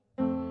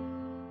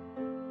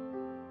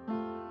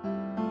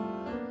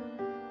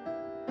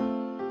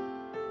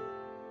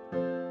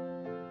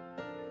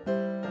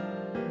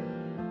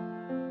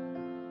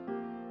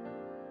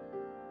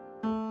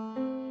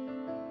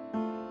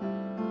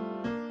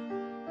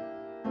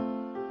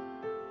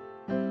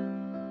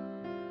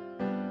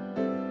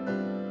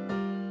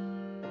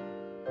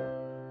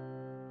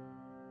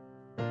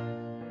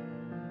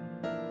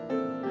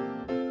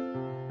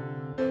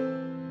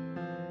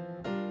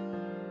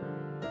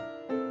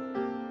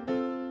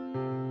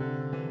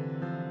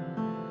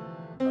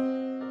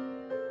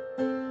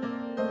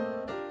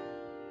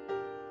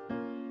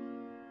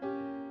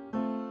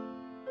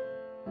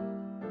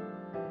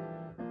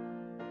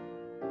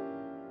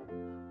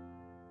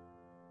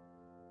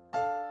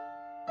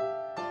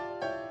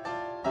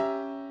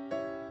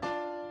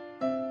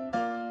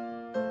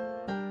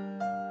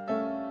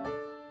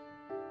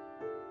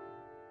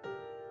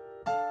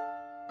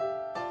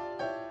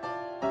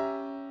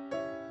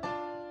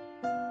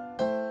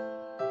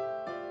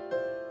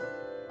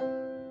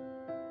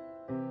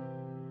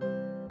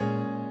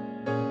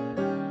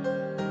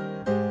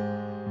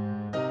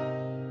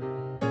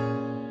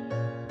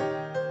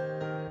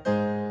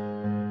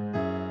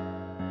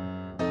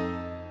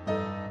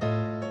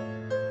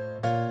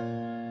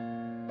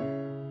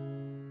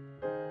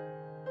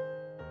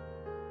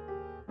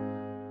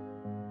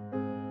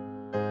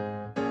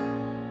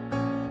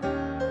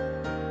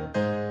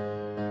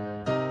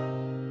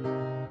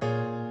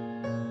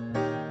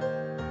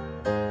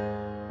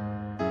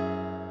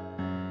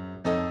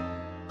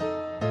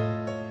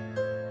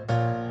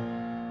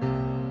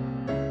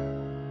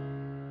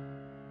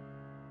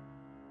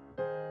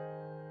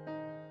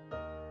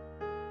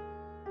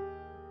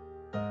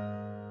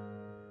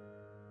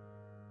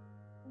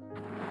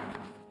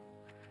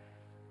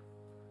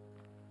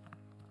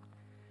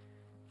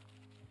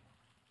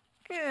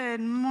Good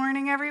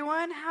morning,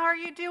 everyone. How are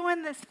you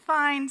doing this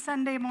fine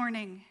Sunday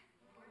morning?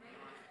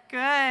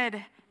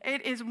 Good.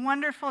 It is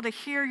wonderful to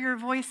hear your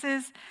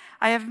voices.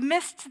 I have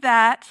missed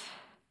that,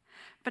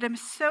 but I'm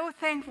so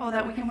thankful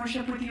that we can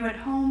worship with you at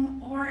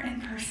home or in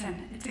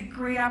person. It's a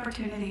great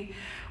opportunity.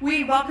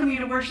 We welcome you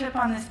to worship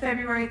on this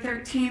February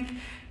 13th,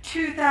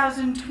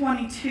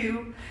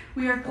 2022.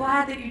 We are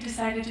glad that you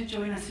decided to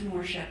join us in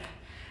worship.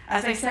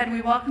 As I said,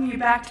 we welcome you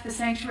back to the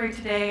sanctuary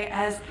today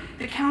as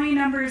the county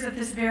numbers of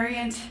this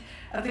variant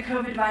of the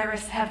COVID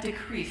virus have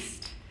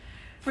decreased.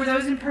 For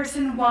those in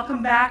person,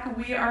 welcome back.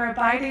 We are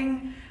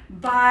abiding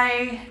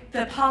by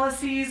the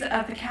policies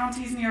of the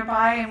counties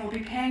nearby, and we'll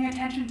be paying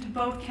attention to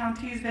both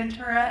counties,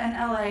 Ventura and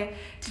LA,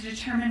 to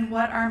determine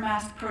what our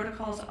mask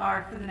protocols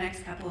are for the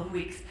next couple of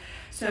weeks.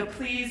 So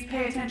please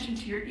pay attention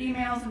to your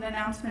emails and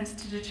announcements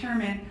to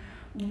determine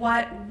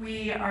what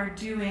we are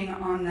doing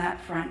on that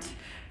front.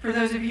 For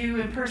those of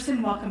you in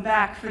person, welcome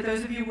back. For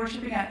those of you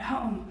worshiping at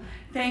home,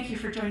 thank you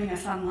for joining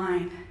us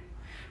online.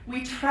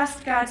 We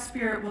trust God's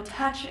Spirit will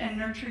touch and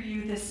nurture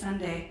you this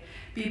Sunday.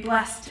 Be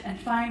blessed and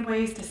find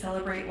ways to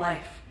celebrate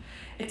life.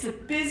 It's a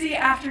busy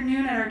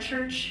afternoon at our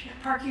church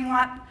parking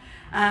lot.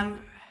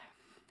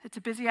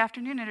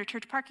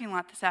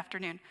 This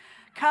afternoon.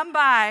 Come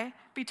by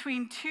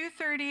between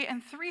 2:30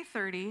 and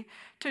 3:30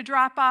 to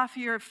drop off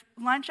your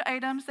lunch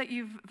items that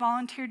you've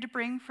volunteered to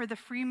bring for the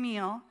free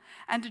meal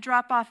and to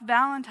drop off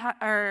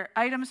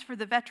items for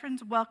the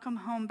Veterans Welcome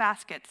Home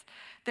baskets.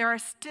 There are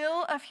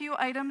still a few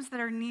items that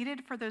are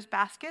needed for those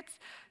baskets,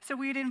 so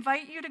we'd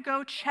invite you to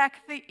go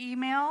check the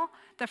email,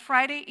 the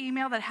Friday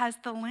email that has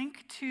the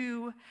link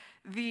to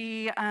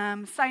the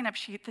sign-up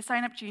sheet, the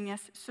Sign-Up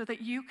Genius, so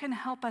that you can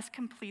help us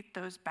complete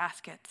those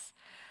baskets.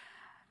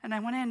 And I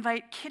want to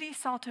invite Kitty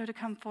Salto to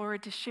come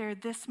forward to share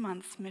this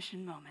month's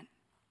mission moment.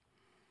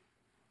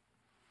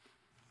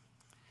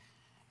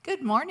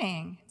 Good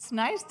morning. It's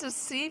nice to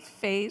see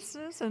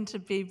faces and to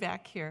be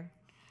back here.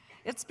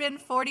 It's been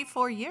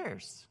 44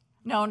 years.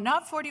 No,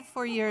 not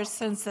 44 years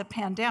since the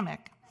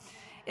pandemic.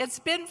 It's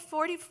been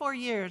 44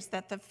 years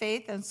that the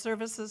faith and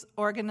services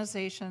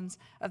organizations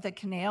of the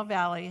Conejo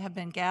Valley have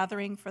been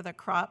gathering for the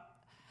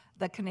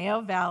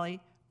Conejo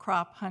Valley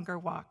Crop Hunger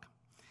Walk.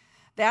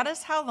 That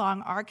is how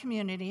long our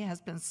community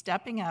has been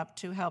stepping up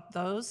to help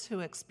those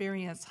who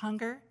experience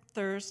hunger,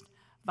 thirst,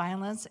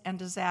 violence, and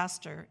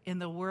disaster in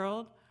the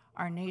world,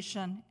 our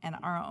nation, and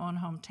our own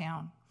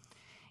hometown.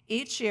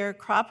 Each year,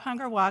 Crop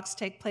Hunger Walks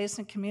take place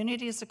in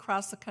communities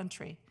across the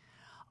country.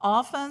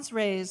 All funds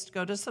raised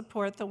go to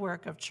support the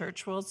work of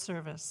Church World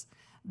Service.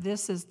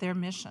 This is their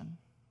mission.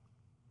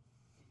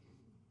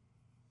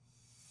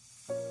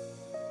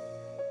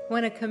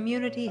 When a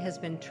community has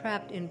been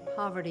trapped in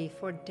poverty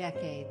for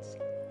decades,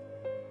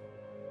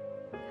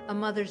 a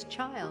mother's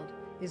child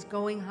is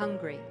going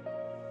hungry,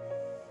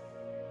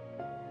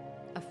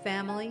 a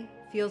family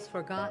feels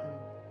forgotten,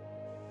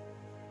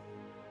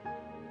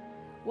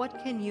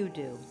 what can you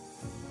do?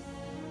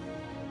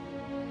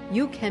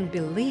 You can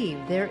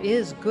believe there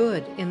is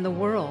good in the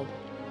world.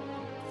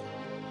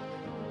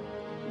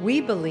 We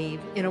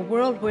believe in a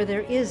world where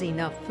there is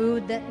enough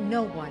food that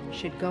no one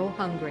should go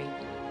hungry,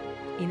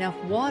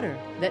 enough water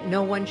that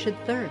no one should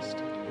thirst,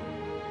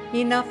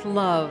 enough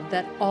love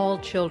that all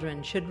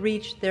children should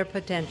reach their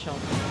potential.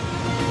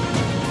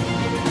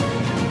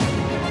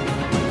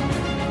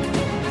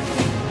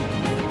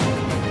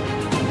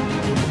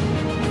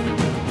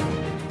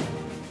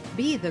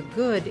 Be the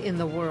good in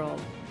the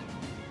world.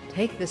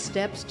 Take the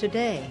steps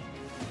today.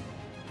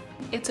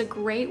 It's a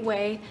great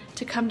way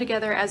to come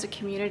together as a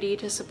community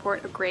to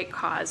support a great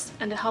cause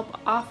and to help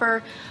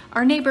offer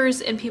our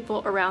neighbors and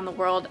people around the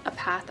world a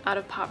path out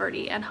of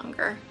poverty and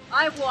hunger.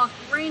 I walk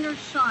rain or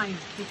shine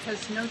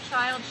because no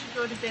child should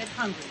go to bed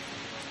hungry,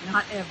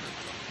 not ever.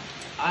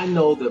 I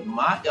know that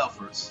my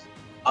efforts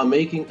are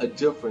making a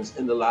difference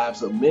in the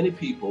lives of many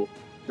people,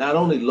 not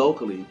only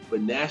locally,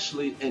 but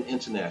nationally and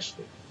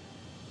internationally.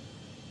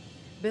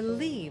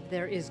 Believe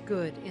there is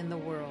good in the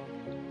world.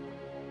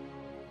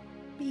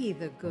 Be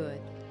the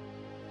good.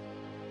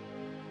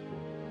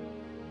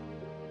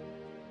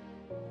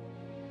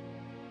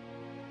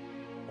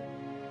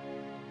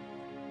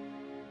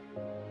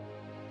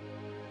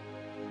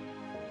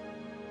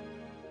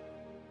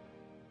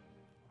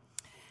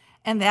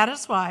 And that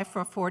is why,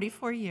 for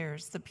 44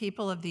 years, the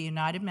people of the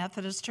United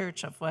Methodist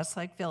Church of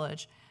Westlake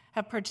Village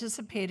have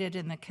participated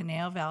in the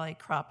Conejo Valley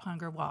Crop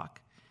Hunger Walk.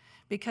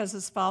 Because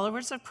as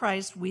followers of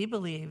Christ, we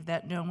believe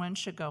that no one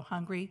should go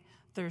hungry,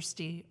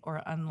 thirsty,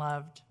 or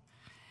unloved.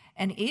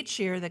 And each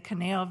year, the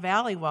Conejo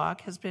Valley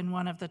Walk has been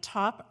one of the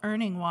top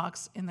earning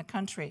walks in the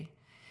country.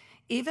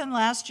 Even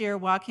last year,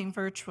 walking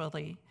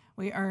virtually,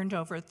 we earned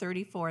over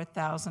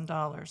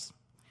 $34,000.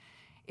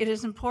 It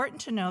is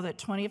important to know that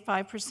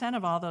 25%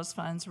 of all those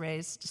funds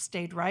raised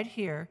stayed right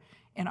here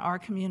in our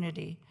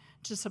community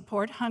to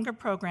support hunger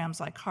programs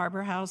like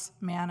Harbor House,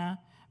 Manna,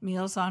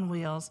 Meals on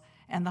Wheels,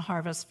 and the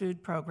Harvest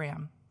Food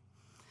Program.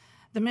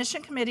 The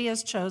Mission Committee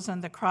has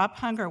chosen the Crop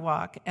Hunger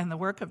Walk and the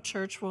Work of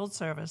Church World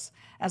Service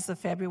as the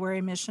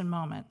February mission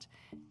moment.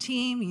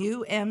 Team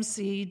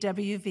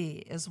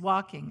UMCWV is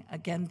walking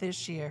again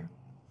this year.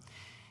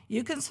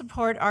 You can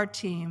support our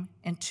team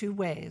in two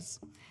ways.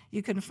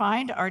 You can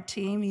find our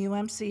Team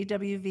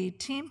UMCWV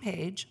team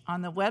page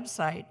on the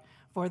website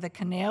for the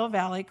Conejo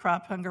Valley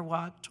Crop Hunger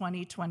Walk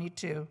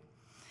 2022.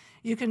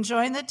 You can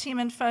join the team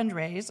and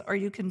fundraise, or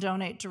you can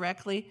donate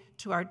directly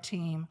to our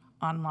team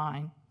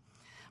online.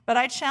 But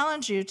I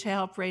challenge you to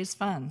help raise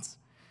funds.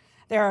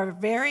 There are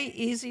very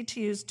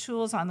easy-to-use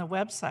tools on the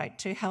website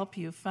to help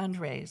you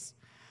fundraise.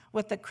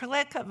 With the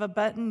click of a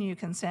button, you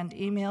can send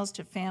emails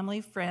to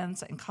family,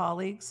 friends, and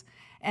colleagues,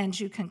 and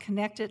you can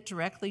connect it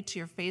directly to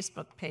your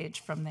Facebook page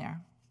from there.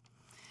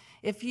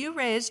 If you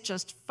raise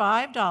just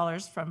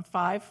 $5 from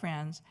 5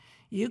 friends,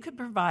 you could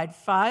provide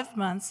 5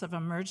 months of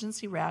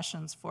emergency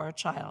rations for a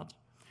child,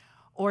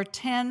 or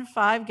 10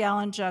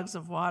 5-gallon jugs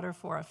of water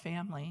for a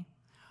family,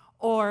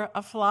 or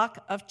a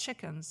flock of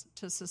chickens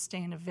to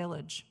sustain a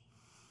village.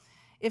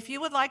 If you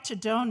would like to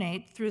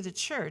donate through the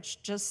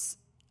church, just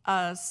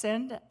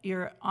send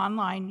your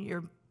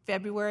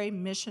February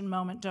Mission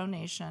Moment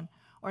donation,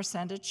 or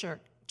send a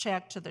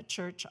check to the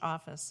church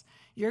office.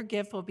 Your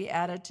gift will be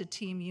added to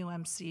Team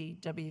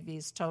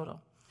UMCWV's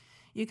total.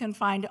 You can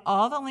find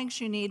all the links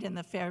you need in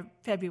the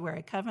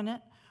February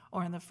Covenant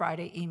or in the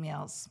Friday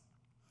emails.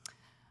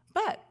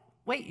 But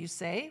wait, you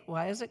say,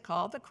 why is it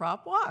called the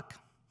Crop Walk?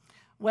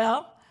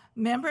 Well,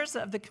 members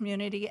of the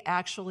community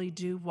actually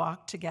do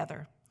walk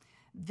together.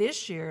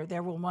 This year,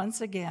 there will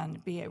once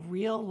again be a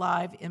real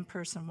live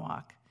in-person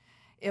walk.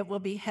 It will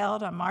be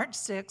held on March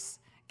 6th,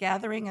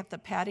 gathering at the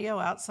patio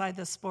outside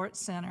the Sports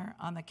Center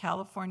on the Cal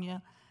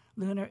Lutheran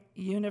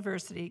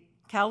University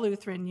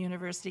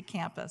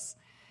campus.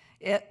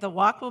 The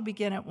walk will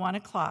begin at 1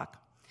 o'clock.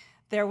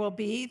 There will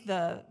be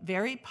the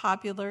very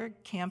popular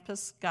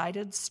campus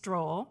guided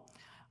stroll,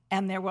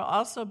 and there will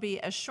also be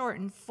a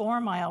shortened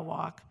 4-mile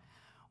walk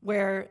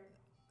where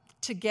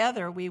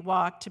together we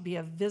walk to be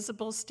a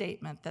visible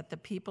statement that the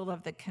people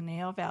of the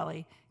Conejo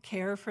Valley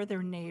care for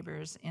their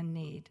neighbors in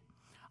need.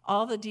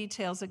 All the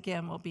details,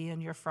 again, will be in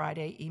your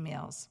Friday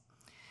emails.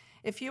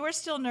 If you are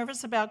still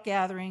nervous about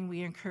gathering,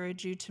 we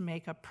encourage you to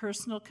make a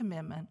personal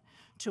commitment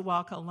to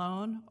walk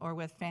alone or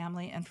with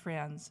family and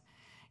friends.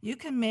 You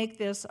can make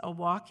this a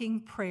walking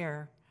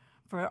prayer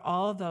for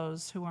all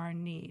those who are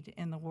in need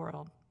in the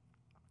world.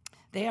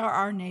 They are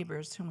our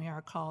neighbors whom we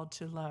are called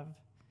to love.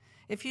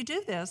 If you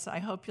do this, I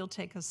hope you'll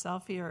take a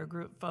selfie or a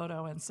group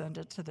photo and send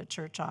it to the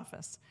church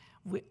office.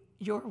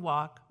 Your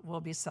walk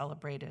will be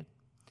celebrated.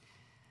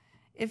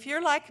 If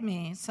you're like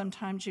me,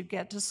 sometimes you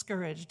get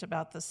discouraged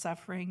about the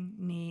suffering,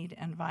 need,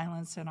 and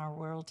violence in our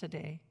world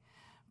today.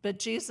 But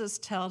Jesus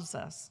tells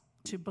us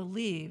to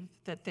believe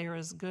that there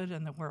is good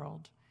in the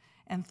world,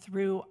 and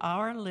through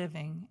our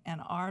living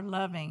and our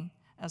loving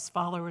as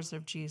followers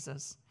of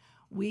Jesus,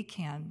 we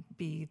can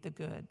be the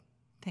good.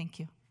 Thank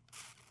you.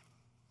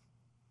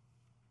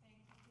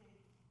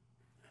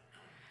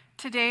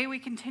 Today, we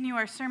continue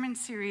our sermon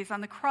series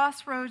on the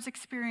crossroads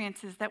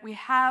experiences that we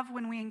have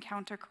when we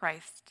encounter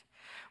Christ.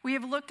 We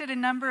have looked at a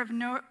number of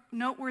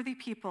noteworthy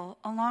people,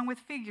 along with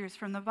figures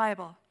from the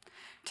Bible.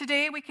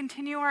 Today, we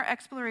continue our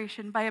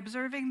exploration by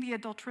observing the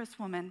adulterous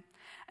woman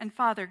and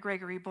Father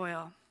Gregory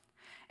Boyle.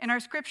 In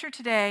our scripture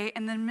today,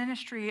 in the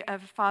ministry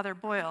of Father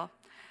Boyle,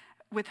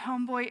 with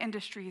Homeboy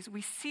Industries,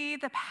 we see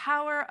the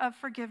power of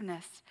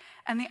forgiveness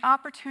and the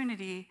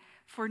opportunity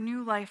for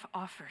new life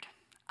offered.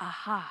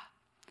 Aha!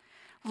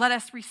 Let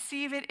us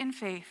receive it in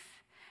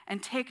faith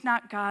and take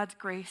not God's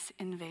grace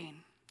in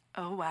vain.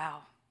 Oh,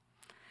 wow.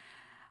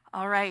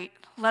 All right,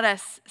 let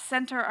us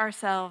center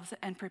ourselves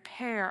and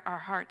prepare our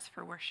hearts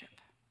for worship.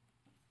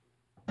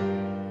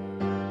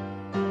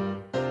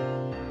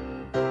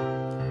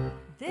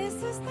 This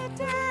is the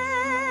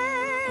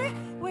day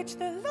which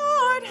the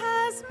Lord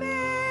has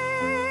made.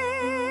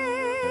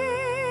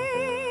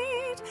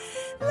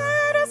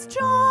 Let us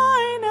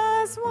join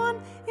as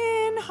one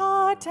in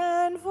heart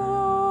and voice.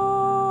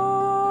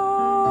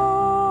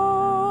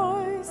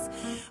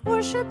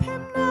 Worship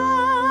him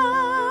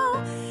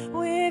now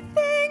with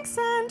thanks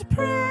and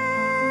praise.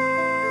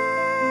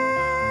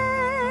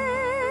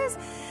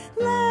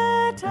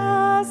 Let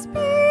us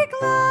be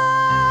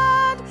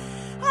glad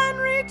and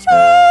rejoice.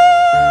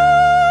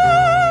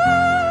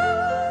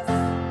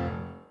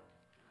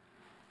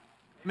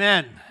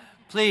 Amen.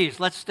 Please,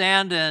 let's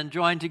stand and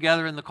join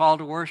together in the call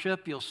to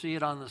worship. You'll see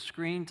it on the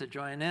screen to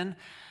join in.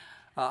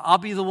 I'll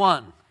be the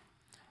one.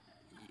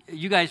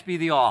 You guys be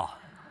the all.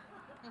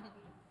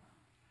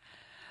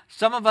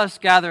 Some of us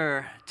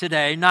gather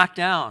today knocked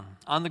down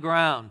on the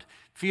ground,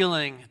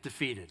 feeling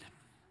defeated.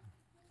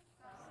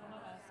 Some of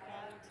us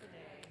gather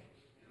today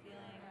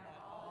feeling that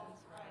all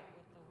is right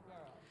with the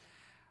world.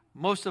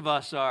 Most of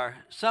us are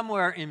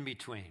somewhere in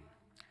between.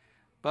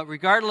 But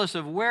regardless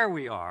of where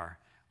we are,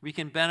 we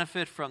can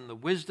benefit from the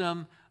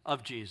wisdom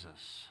of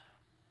Jesus.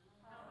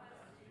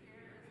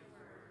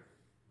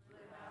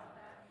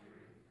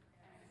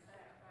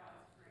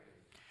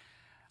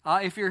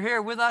 If you're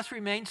here with us,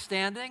 remain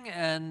standing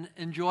and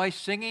enjoy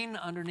singing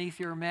underneath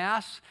your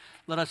Mass.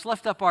 Let us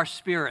lift up our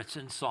spirits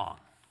in song.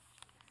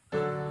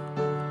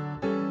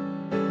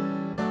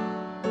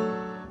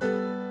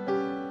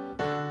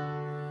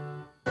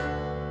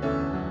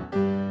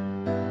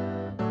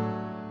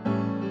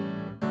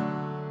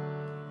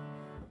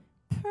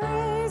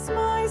 Praise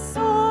my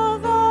soul,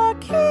 the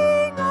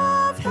King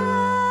of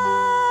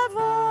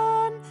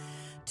heaven.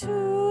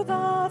 To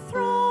the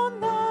throne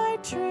thy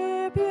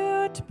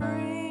tribute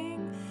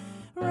bring.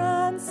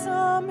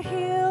 Ransom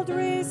healed,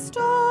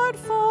 restored,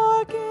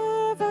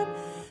 forgiven.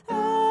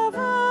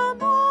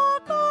 Evermore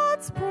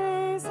God's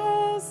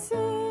praises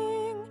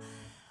sing.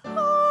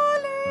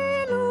 Hallelujah,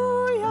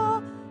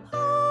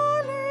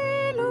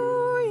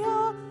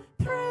 hallelujah.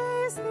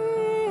 Praise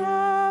the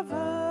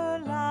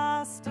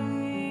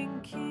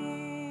everlasting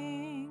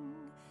King.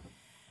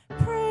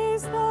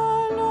 Praise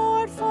the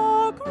Lord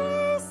for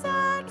grace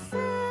and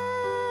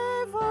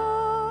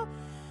favor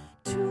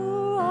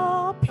to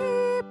all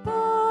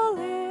people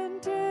in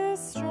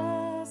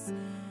distress.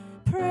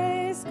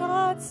 Praise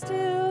God,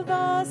 still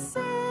the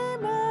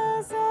same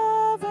as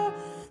ever,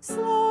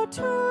 slow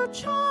to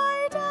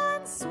chide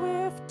and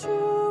swift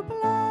to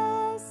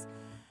bless.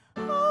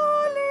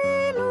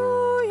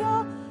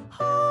 Hallelujah,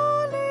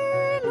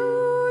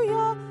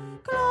 hallelujah,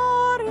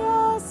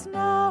 glorious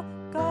now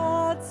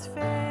God's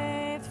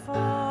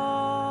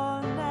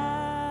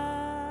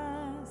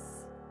faithfulness.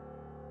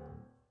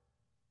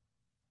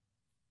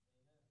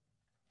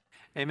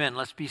 Amen.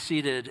 Let's be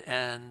seated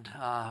and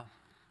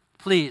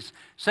please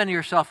center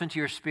yourself into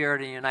your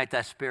spirit and unite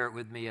that spirit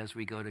with me as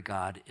we go to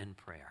God in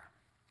prayer.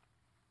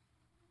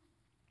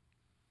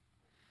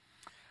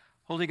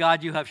 Holy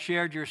God, you have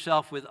shared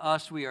yourself with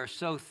us. We are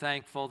so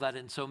thankful that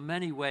in so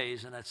many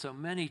ways and at so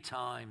many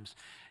times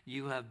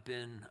you have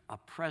been a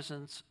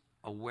presence,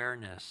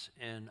 awareness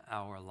in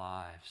our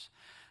lives,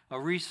 a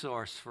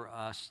resource for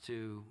us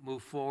to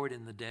move forward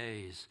in the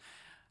days,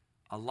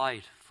 a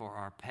light for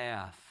our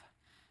path.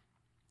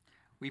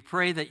 We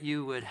pray that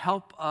you would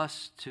help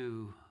us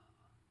to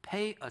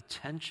pay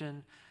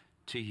attention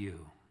to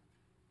you,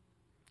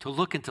 to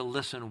look and to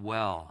listen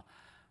well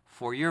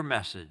for your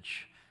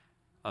message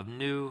of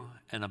new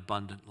and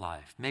abundant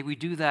life. May we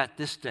do that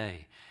this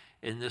day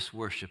in this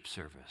worship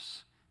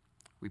service.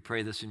 We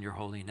pray this in your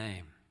holy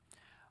name.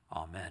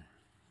 Amen.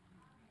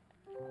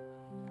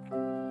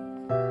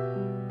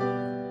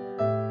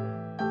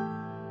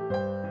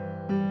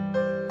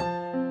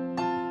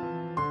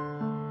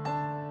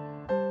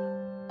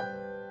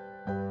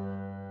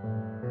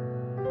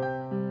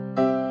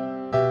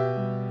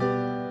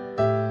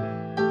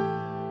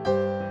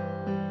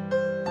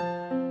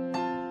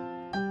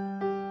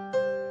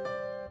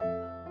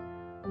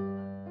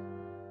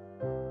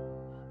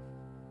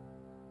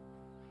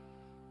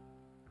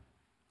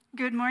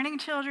 Good morning,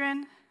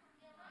 children.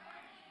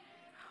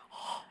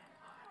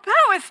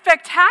 That was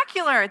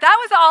spectacular. That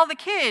was all the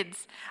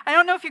kids. I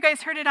don't know if you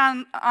guys heard it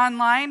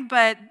online,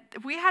 but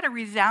we had a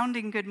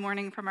resounding good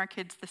morning from our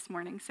kids this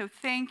morning. So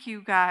thank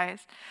you,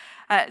 guys.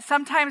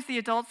 Sometimes the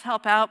adults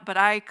help out, but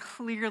I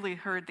clearly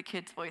heard the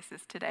kids'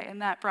 voices today,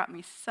 and that brought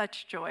me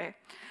such joy.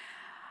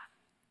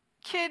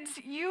 Kids,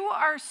 you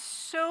are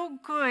so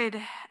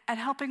good at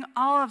helping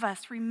all of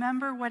us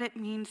remember what it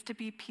means to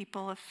be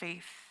people of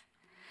faith.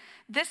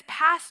 This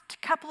past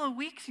couple of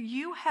weeks,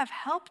 you have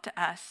helped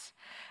us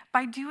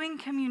by doing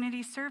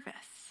community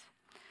service.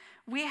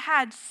 We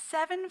had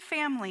 7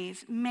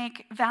 families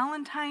make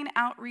Valentine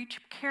outreach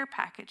care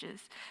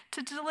packages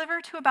to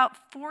deliver to about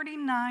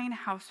 49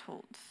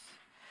 households.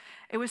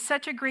 It was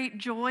such a great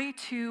joy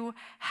to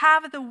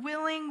have the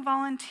willing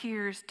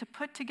volunteers to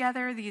put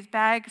together these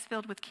bags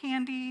filled with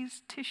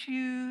candies,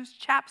 tissues,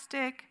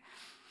 chapstick,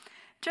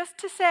 just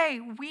to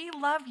say, we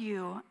love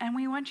you and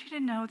we want you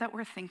to know that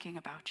we're thinking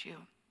about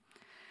you.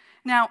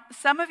 Now,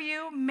 some of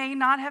you may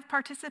not have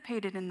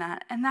participated in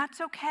that, and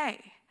that's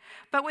okay.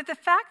 But with the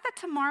fact that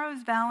tomorrow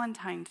is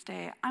Valentine's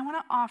Day, I want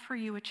to offer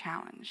you a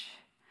challenge.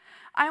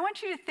 I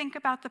want you to think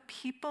about the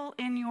people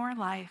in your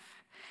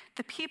life,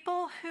 the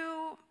people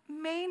who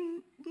may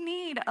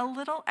need a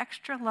little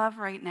extra love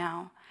right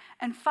now,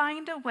 and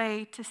find a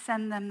way to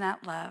send them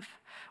that love.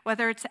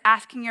 Whether it's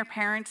asking your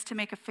parents to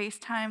make a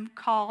FaceTime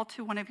call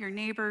to one of your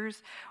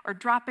neighbors, or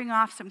dropping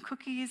off some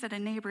cookies at a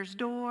neighbor's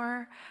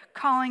door,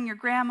 calling your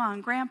grandma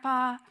and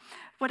grandpa,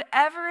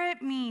 whatever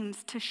it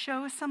means to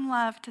show some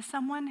love to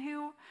someone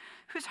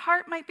whose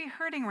heart might be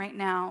hurting right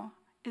now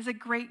is a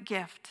great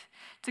gift.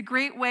 It's a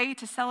great way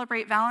to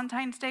celebrate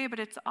Valentine's Day, but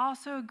it's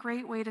also a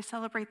great way to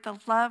celebrate the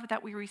love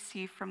that we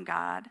receive from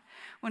God.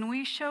 When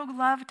we show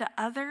love to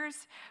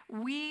others,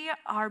 we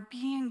are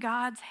being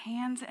God's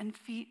hands and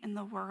feet in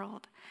the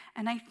world.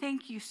 And I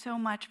thank you so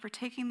much for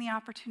taking the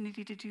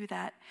opportunity to do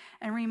that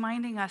and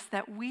reminding us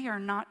that we are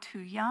not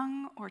too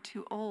young or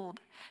too old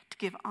to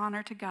give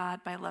honor to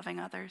God by loving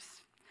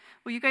others.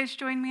 Will you guys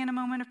join me in a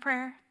moment of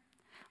prayer?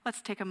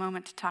 Let's take a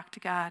moment to talk to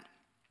God.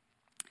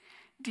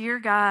 Dear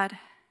God,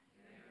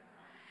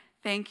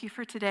 thank you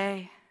for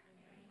today,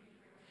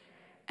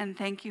 and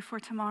thank you for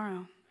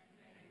tomorrow.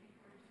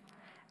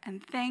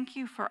 And thank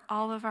you for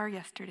all of our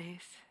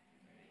yesterdays.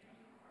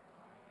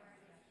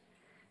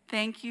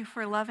 Thank you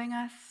for loving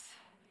us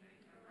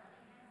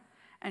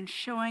and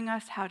showing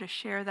us how to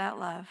share that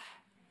love.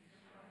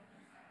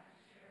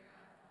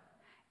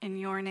 In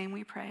your name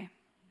we pray.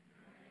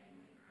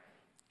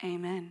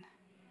 Amen.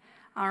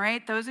 All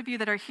right, those of you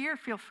that are here,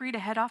 feel free to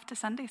head off to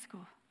Sunday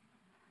school.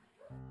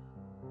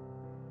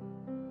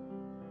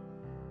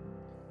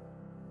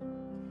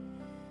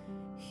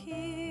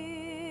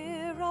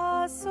 Hear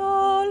us,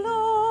 O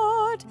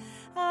Lord,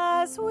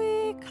 as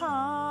we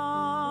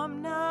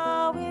come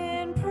now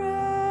in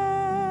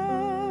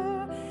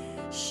prayer,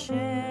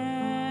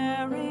 sharing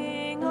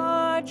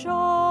our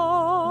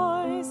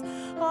joys,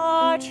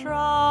 our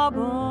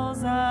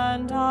troubles,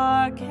 and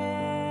our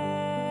cares.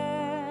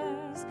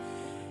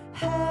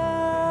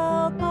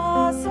 Help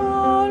us,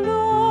 O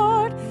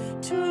Lord,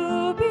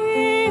 to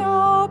be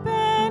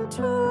open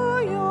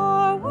to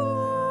your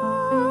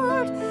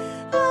word,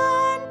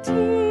 and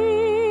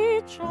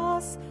teach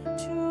us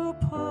to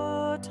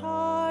put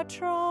our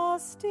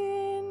trust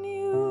in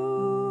you.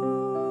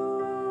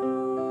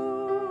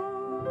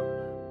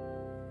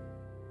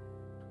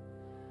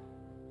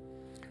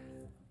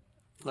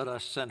 Let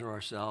us center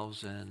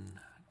ourselves and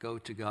go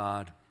to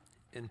God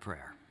in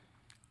prayer.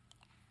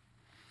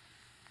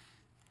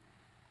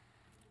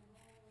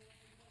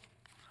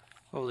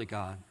 Holy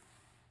God,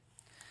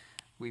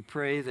 we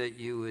pray that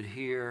you would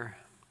hear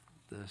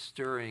the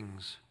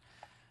stirrings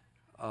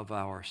of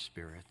our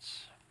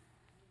spirits.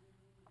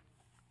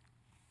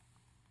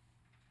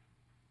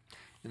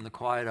 In the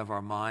quiet of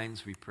our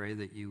minds, we pray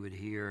that you would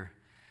hear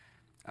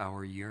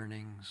our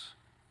yearnings,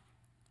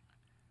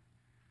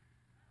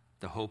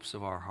 the hopes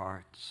of our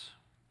hearts,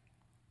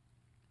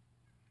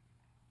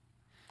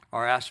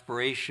 our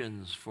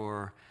aspirations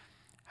for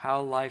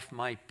how life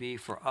might be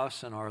for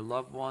us and our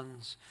loved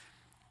ones,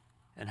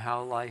 and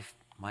how life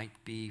might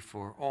be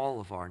for all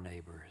of our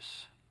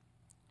neighbors.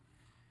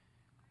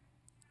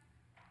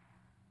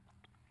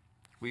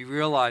 We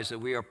realize that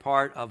we are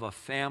part of a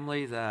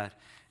family that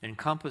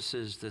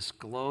encompasses this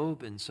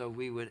globe, and so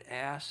we would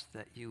ask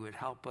that you would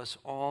help us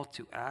all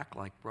to act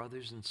like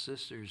brothers and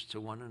sisters to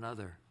one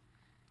another.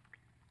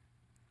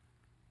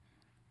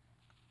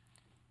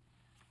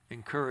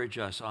 Encourage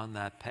us on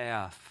that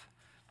path.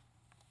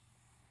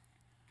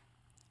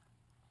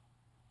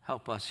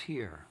 Help us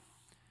here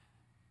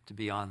to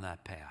be on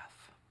that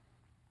path.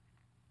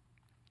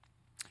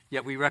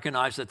 Yet we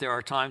recognize that there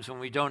are times when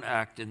we don't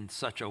act in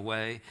such a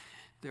way.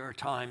 There are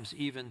times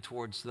even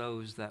towards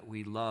those that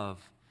we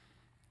love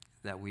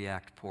that we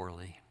act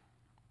poorly.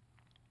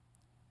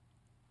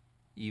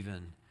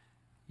 Even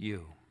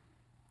you.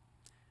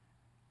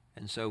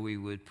 And so we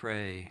would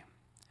pray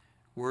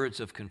words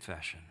of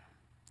confession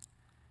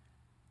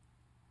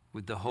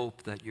with the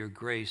hope that your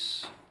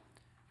grace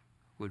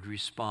would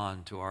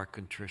respond to our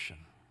contrition.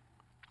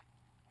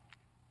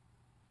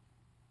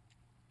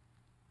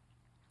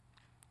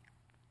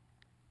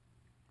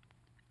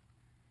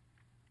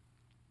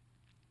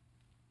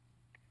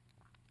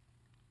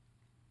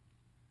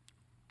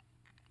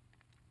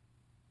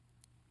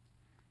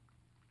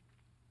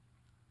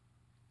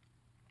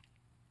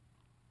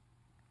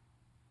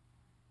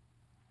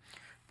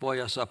 Buoy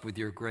us up with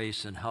your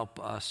grace and help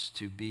us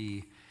to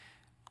be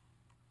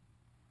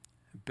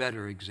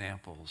better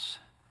examples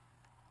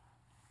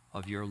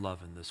of your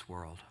love in this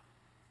world.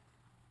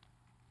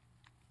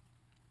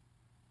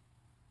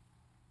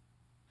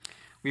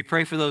 We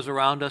pray for those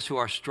around us who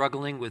are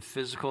struggling with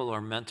physical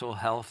or mental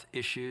health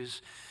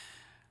issues.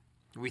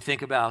 We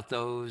think about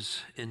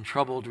those in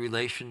troubled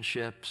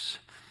relationships,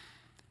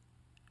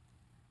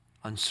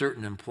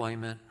 uncertain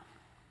employment.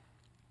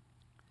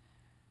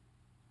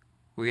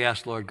 We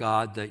ask, Lord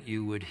God, that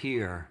you would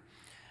hear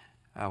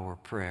our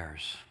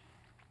prayers.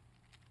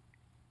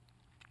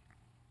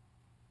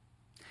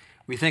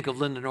 We think of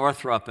Linda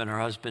Northrup and her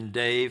husband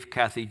Dave,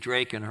 Kathy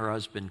Drake and her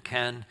husband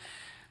Ken.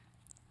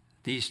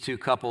 These two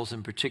couples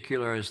in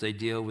particular, as they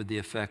deal with the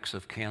effects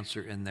of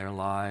cancer in their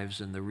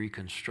lives and the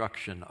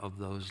reconstruction of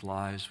those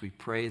lives, we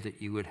pray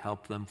that you would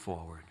help them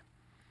forward.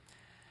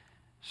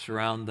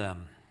 Surround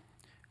them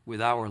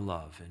with our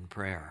love in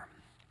prayer.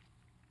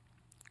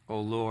 O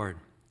Lord,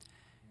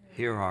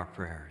 hear our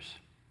prayers.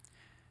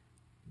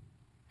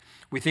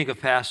 We think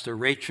of Pastor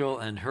Rachel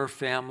and her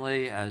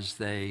family as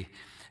they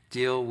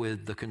deal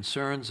with the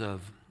concerns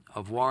of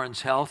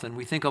Warren's health, and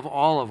we think of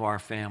all of our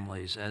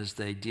families as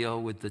they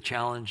deal with the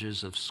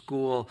challenges of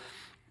school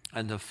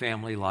and of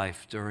family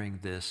life during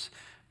this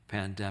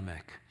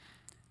pandemic.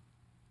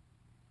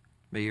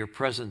 May your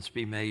presence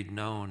be made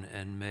known,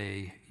 and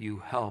may you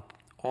help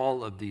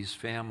all of these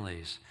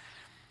families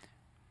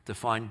to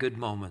find good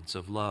moments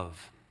of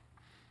love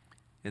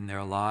in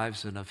their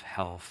lives and of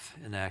health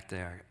in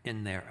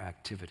their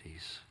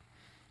activities.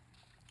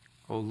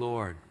 O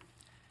Lord,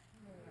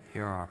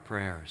 hear our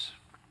prayers.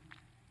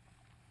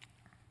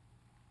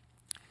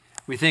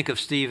 We think of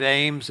Steve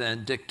Ames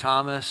and Dick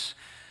Thomas,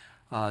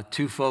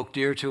 two folk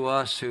dear to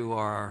us who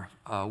are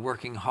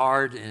working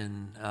hard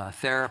in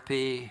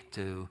therapy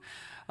to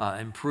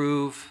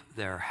improve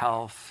their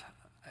health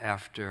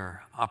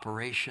after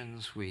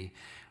operations. We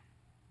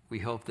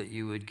hope that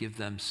you would give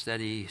them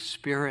steady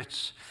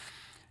spirits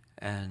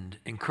and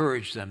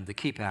encourage them to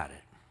keep at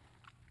it.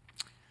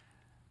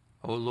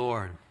 O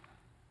Lord,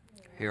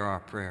 hear our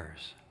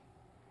prayers.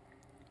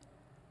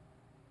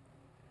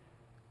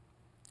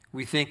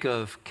 We think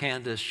of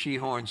Candace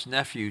Shehorn's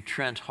nephew,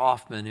 Trent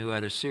Hoffman, who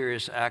had a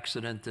serious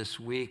accident this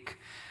week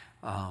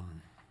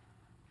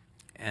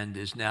and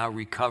is now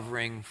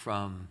recovering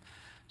from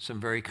some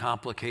very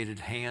complicated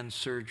hand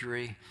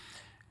surgery.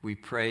 We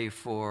pray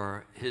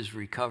for his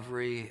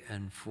recovery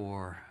and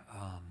for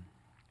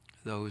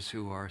those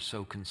who are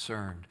so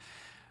concerned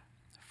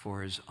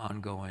for his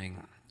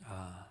ongoing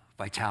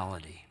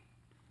vitality.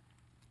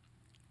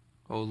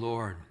 O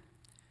Lord,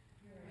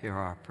 hear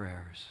our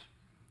prayers.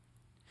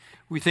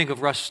 We think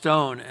of Russ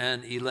Stone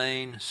and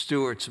Elaine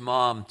Stewart's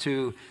mom,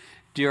 two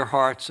dear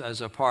hearts as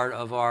a part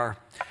of our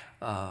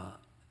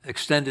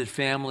extended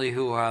family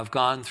who have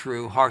gone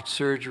through heart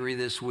surgery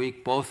this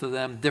week, both of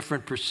them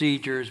different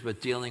procedures but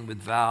dealing with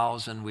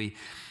valves. And we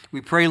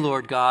pray,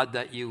 Lord God,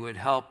 that you would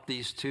help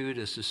these two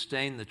to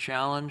sustain the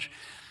challenge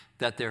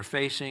that they're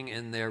facing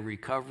in their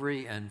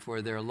recovery, and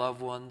for their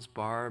loved ones,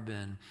 Barb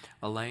and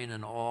Elaine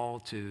and all,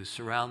 to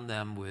surround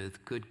them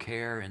with good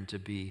care and to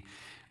be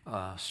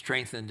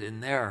strengthened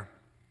in their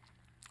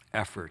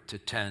effort to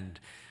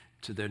tend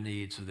to their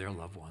needs of their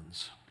loved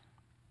ones.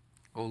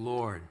 O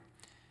Lord,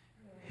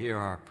 hear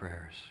our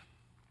prayers.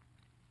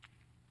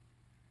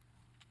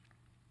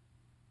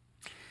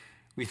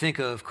 We think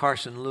of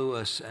Carson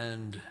Lewis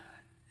and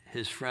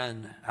his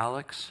friend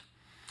Alex,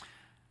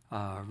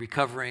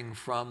 recovering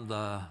from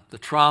the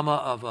trauma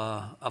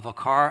of a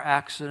car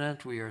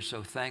accident. We are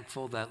so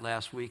thankful that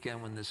last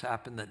weekend when this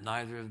happened that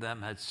neither of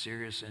them had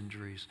serious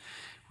injuries.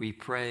 We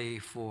pray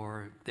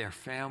for their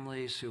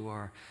families who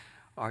are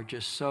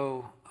just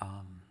so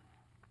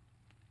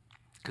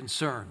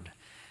concerned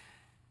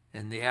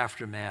in the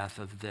aftermath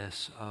of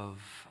this, of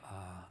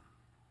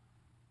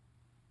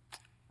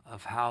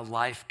how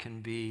life can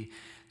be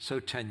so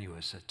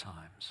tenuous at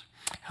times.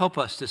 Help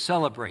us to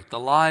celebrate the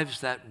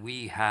lives that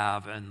we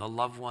have and the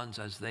loved ones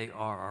as they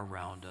are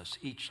around us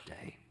each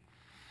day.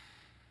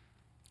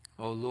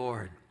 O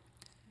Lord,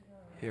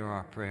 hear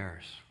our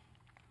prayers.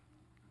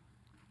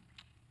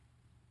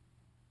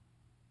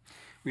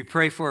 We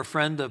pray for a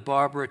friend of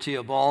Barbara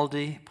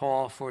Teobaldi,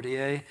 Paul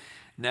Fortier,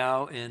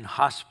 now in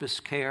hospice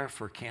care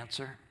for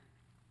cancer.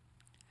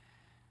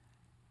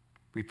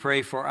 We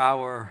pray for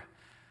our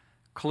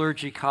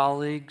clergy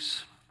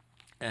colleagues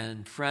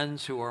and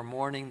friends who are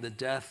mourning the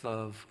death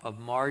of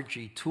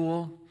Margie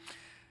Toole,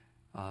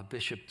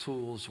 Bishop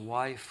Toole's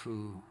wife,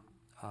 who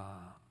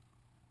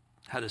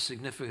had a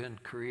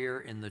significant career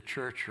in the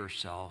church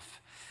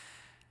herself.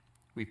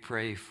 We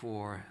pray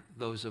for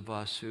those of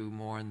us who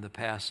mourn the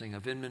passing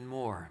of Inman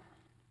Moore,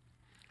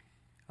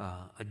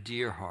 a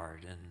dear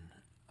heart and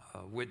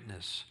a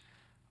witness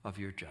of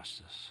your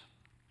justice.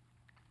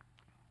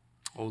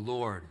 O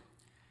Lord,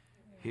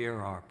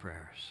 hear our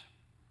prayers.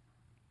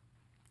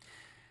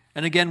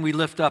 And again, we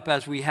lift up,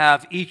 as we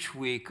have each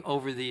week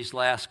over these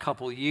last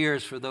couple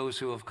years, for those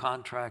who have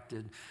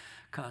contracted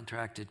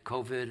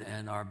COVID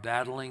and are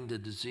battling the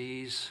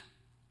disease.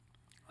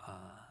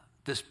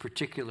 This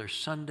particular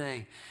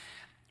Sunday,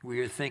 we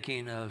are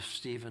thinking of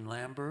Stephen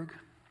Lamberg.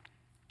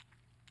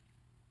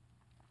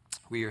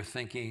 We are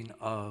thinking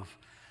of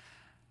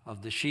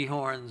the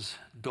Shehorns'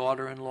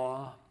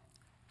 daughter-in-law,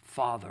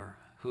 father,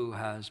 who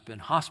has been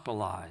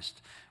hospitalized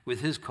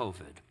with his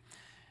COVID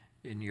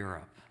in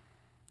Europe.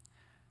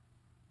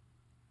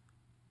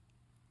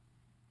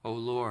 O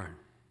Lord,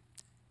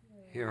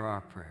 hear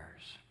our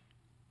prayers.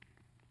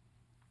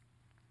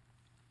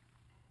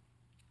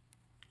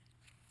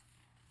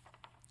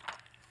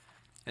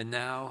 And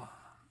now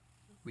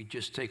we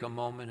just take a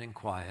moment in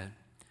quiet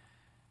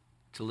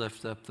to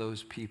lift up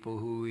those people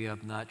who we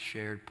have not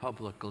shared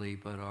publicly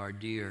but are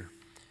dear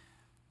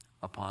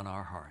upon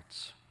our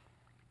hearts.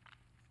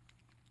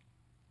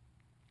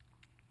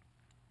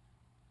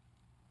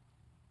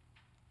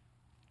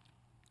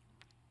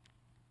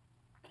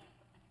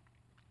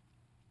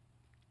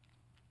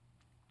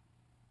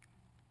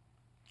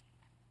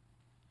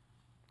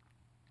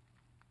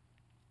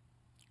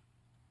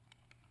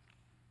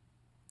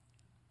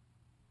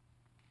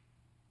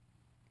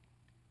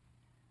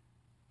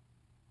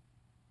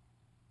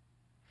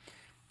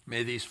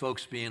 May these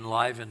folks be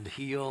enlivened,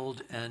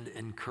 healed, and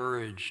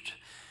encouraged,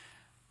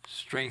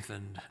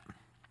 strengthened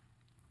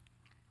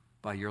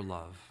by your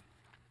love.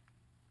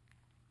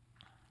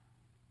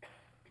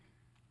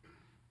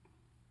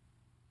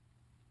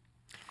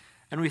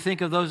 And we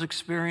think of those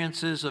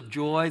experiences of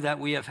joy that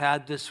we have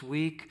had this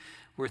week.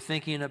 We're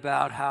thinking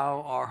about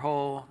how our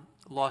whole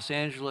Los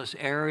Angeles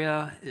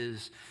area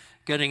is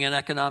getting an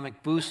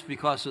economic boost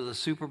because of the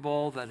Super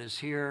Bowl that is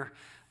here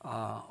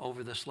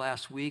over this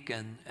last week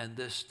and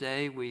this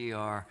day. We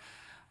are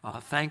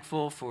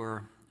thankful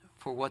for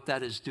what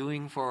that is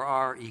doing for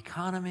our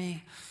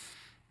economy,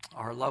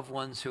 our loved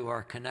ones who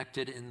are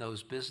connected in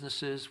those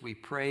businesses. We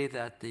pray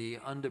that the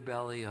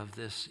underbelly of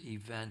this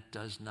event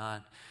does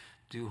not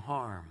do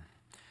harm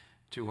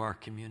to our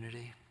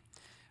community.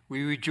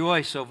 We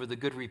rejoice over the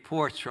good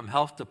reports from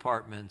health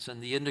departments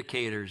and the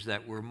indicators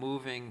that we're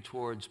moving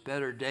towards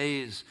better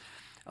days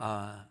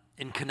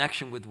in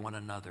connection with one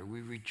another.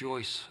 We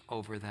rejoice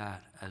over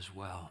that as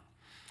well.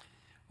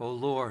 Oh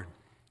Lord,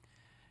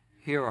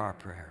 hear our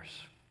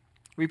prayers.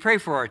 We pray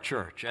for our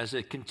church as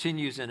it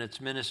continues in its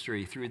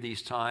ministry through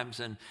these times,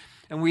 and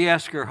we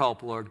ask your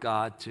help, Lord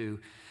God, to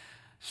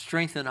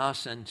strengthen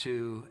us and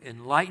to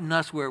enlighten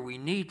us where we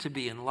need to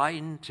be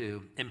enlightened,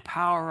 to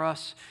empower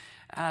us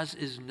as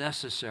is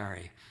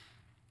necessary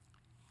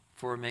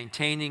for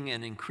maintaining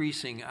and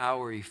increasing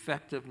our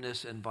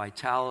effectiveness and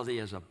vitality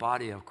as a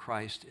body of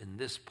Christ in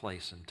this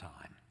place and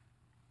time.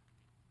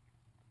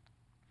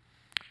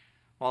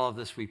 All of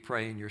this we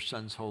pray in your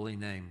Son's holy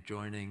name,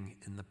 joining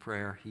in the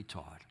prayer he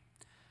taught.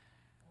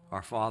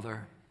 Our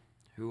Father,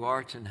 who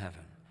art in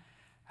heaven,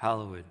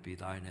 hallowed be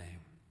thy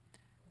name.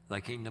 Thy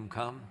kingdom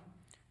come,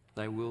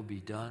 thy will be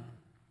done,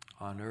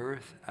 on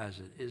earth as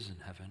it is in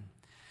heaven.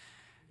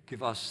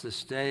 Give us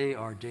this day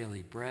our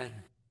daily bread,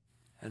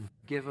 and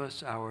forgive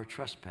us our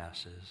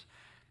trespasses,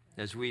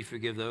 as we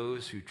forgive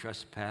those who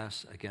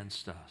trespass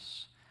against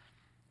us.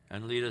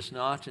 And lead us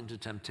not into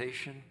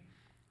temptation,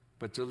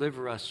 but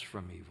deliver us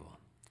from evil.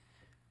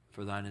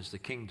 For thine is the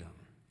kingdom,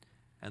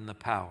 and the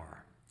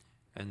power,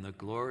 and the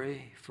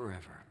glory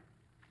forever.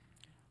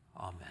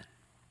 Amen.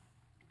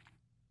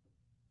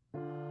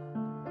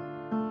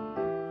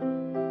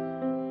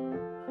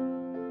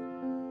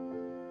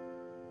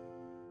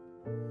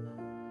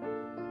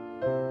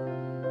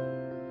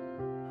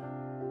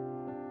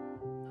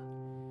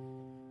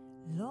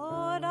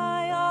 Lord,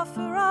 I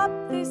offer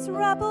up this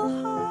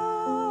rebel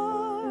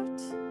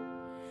heart,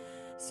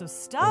 so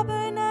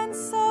stubborn and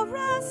so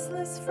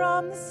restless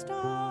from the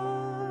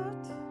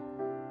start.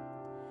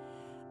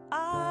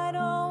 I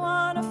don't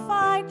want to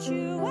fight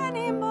you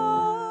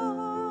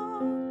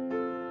anymore,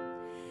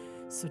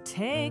 so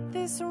take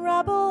this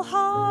rebel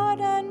heart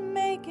and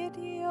make it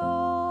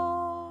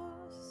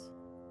yours.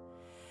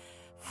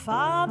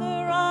 Father,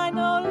 I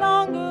no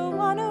longer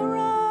want to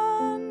run.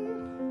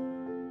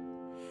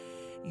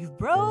 You've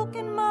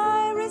broken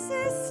my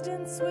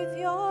resistance with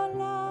your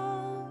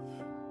love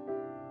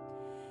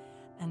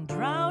and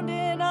drowned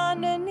it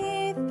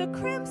underneath the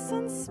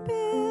crimson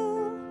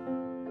spill.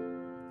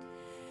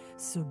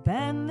 So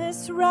bend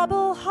this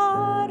rebel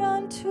heart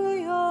unto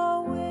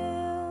your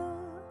will.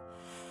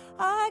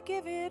 I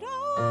give it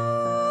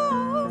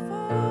over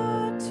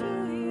to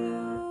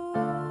you.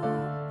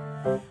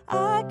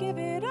 I give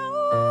it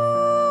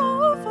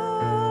over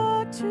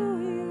to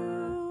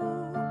you.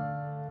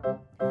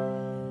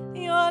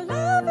 Your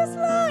love is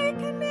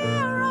like an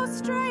arrow,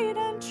 straight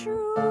and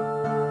true.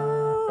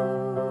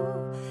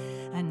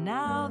 And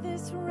now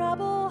this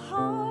rebel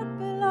heart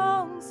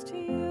belongs to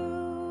you.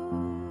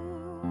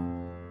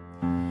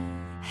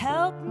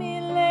 Help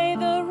me lay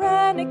the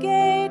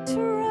renegade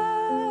to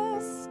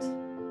rest.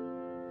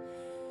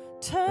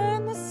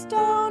 Turn the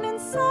stone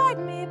inside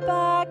me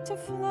back to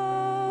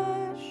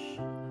flesh,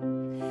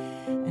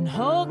 and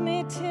hold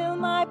me till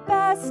my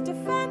best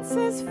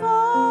defenses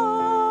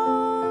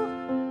fall,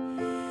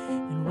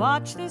 and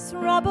watch this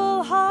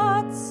rebel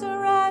heart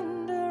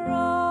surrender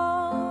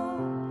all.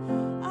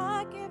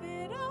 I give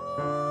it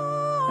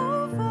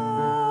over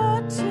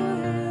to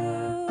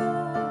you.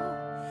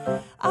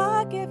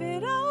 I give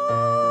it over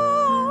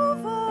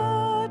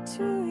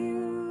to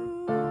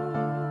you.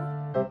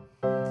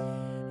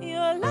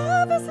 Your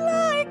love is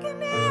like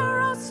an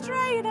arrow,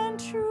 straight and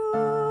true.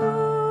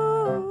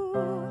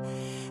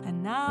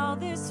 And now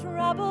this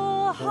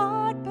rebel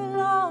heart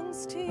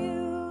belongs to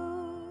you.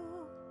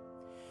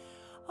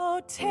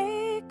 Oh,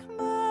 take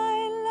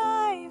my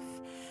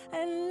life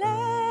and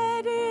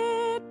let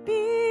it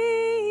be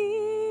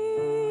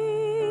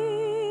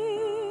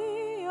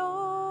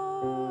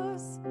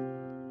yours.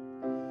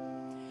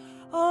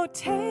 Oh,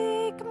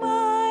 take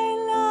my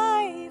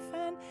life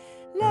and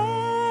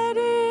let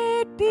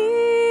it be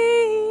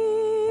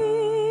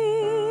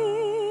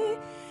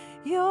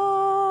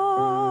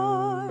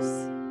yours.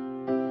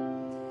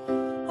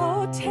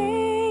 Oh,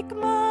 take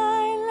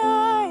my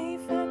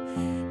life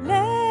and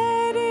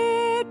let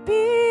it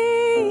be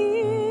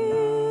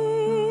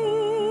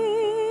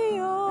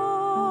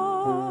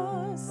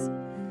yours.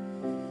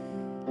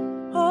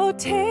 Oh,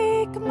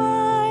 take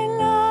my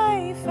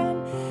life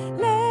and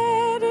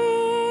let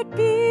it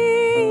be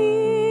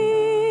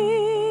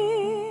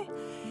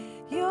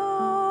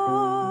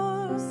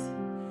yours.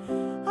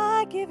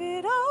 I give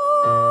it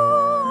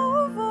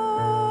over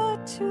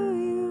to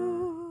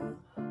you.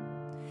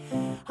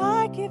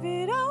 I give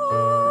it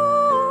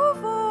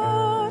over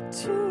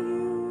to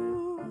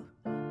you.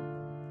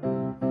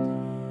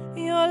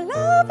 Your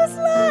love is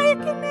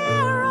like an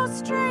arrow,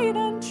 straight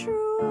and true.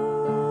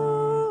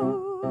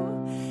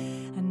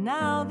 And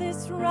now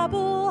this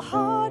rebel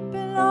heart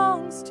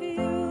belongs to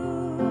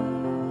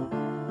you.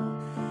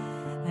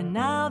 And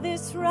now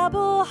this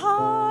rebel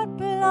heart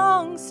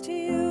belongs to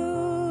you.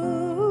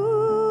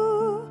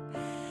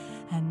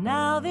 And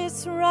now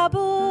this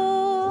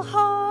rebel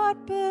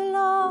heart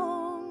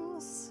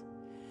belongs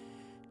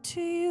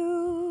to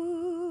you.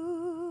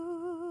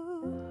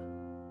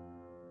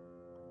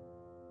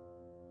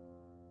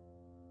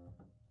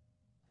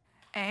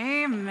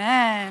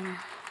 Amen.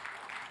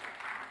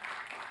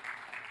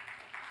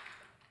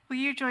 Will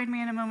you join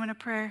me in a moment of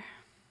prayer?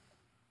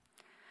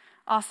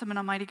 Awesome and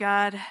almighty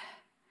God,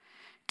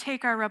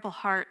 take our rebel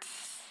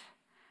hearts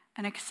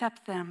and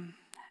accept them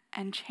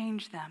and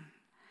change them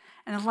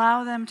and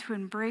allow them to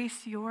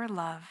embrace your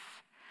love,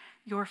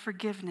 your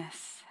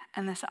forgiveness,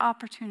 and this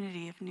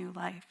opportunity of new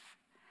life.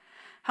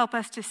 Help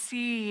us to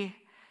see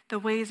the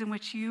ways in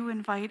which you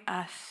invite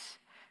us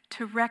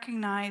to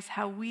recognize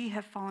how we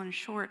have fallen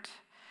short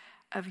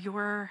of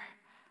your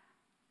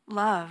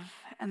love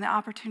and the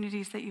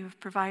opportunities that you have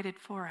provided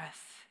for us,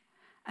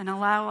 and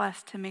allow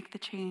us to make the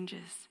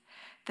changes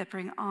that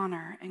bring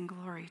honor and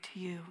glory to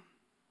you.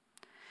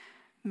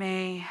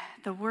 May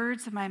the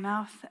words of my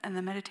mouth and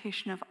the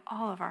meditation of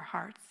all of our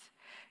hearts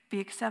be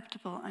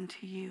acceptable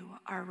unto you,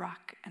 our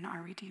rock and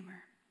our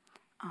Redeemer.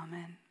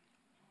 Amen.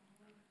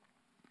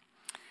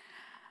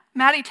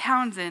 Maddie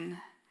Townsend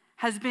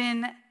has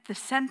been the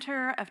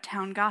center of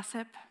town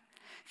gossip,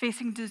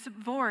 facing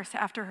divorce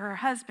after her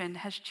husband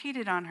has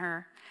cheated on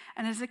her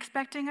and is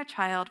expecting a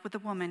child with the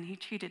woman he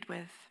cheated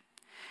with.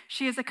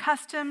 She is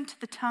accustomed to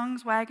the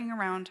tongues wagging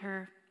around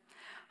her,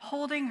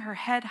 holding her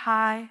head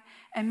high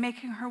and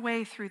making her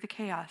way through the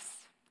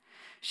chaos.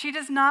 She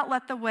does not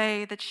let the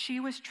way that she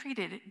was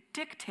treated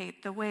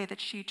dictate the way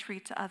that she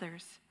treats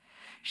others.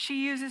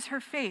 She uses her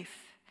faith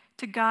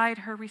to guide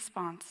her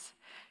response,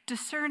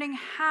 discerning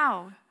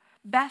how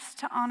best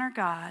to honor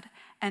God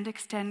and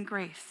extend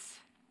grace.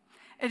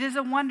 It is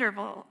a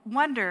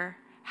wonder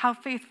how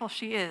faithful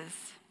she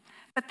is.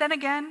 But then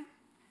again,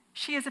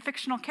 she is a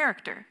fictional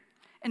character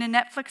in a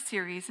Netflix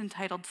series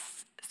entitled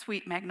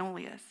Sweet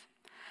Magnolias.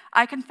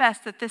 I confess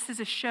that this is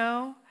a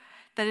show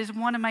that is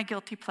one of my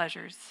guilty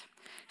pleasures.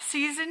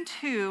 Season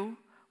 2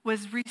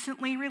 was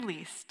recently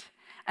released,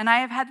 and I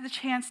have had the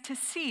chance to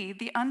see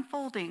the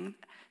unfolding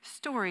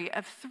story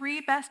of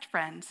 3 best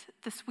friends,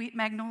 the Sweet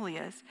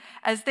Magnolias,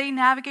 as they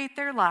navigate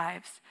their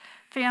lives,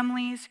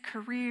 families,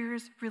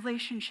 careers,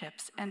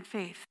 relationships, and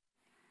faith.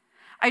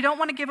 I don't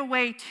want to give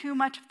away too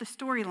much of the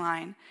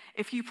storyline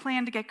if you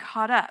plan to get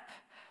caught up,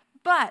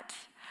 but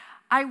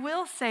I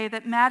will say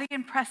that Maddie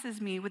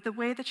impresses me with the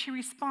way that she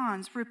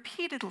responds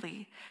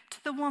repeatedly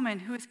to the woman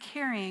who is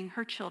carrying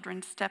her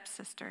children's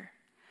stepsister.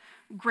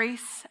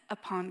 Grace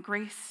upon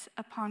grace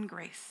upon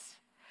grace.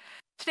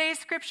 Today's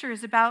scripture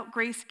is about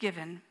grace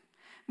given,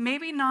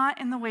 maybe not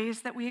in the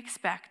ways that we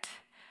expect,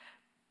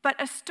 but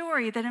a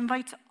story that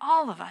invites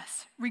all of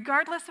us,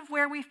 regardless of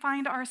where we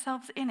find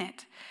ourselves in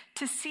it,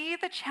 to see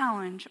the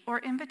challenge or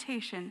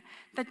invitation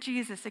that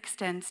Jesus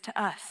extends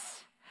to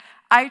us.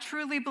 I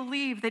truly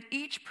believe that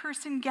each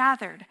person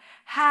gathered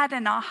had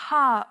an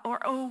aha or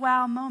oh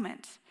wow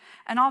moment,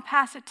 and I'll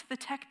pass it to the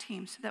tech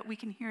team so that we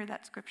can hear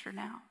that scripture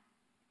now.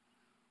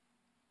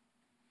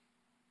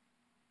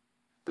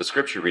 The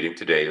scripture reading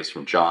today is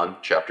from John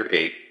chapter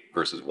 8,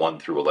 verses 1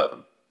 through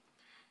 11.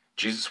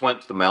 Jesus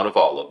went to the Mount of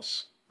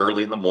Olives.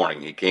 Early in the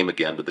morning he came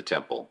again to the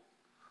temple.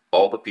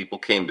 All the people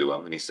came to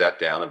him, and he sat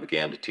down and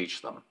began to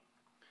teach them.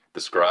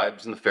 The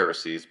scribes and the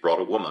Pharisees brought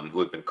a woman who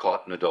had been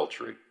caught in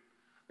adultery,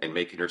 and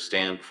making her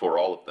stand before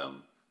all of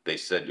them, they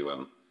said to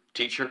him,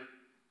 "Teacher,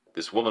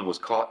 this woman was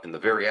caught in the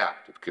very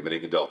act of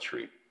committing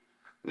adultery.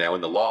 Now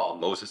in the law,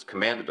 Moses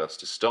commanded us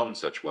to stone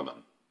such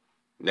women.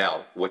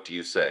 Now, what do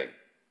you say?"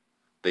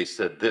 They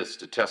said this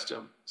to test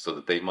him, so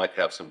that they might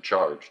have some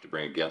charge to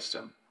bring against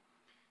him.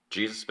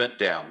 Jesus bent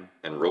down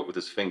and wrote with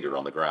his finger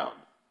on the ground.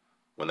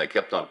 When they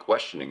kept on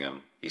questioning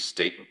him, he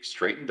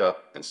straightened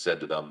up and said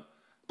to them,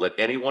 "Let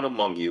anyone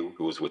among you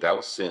who is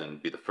without sin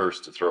be the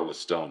first to throw a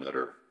stone at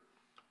her."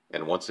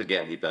 And once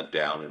again he bent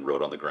down and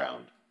wrote on the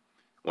ground.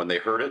 When they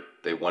heard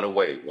it, they went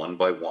away one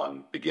by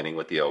one, beginning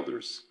with the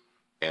elders.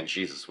 And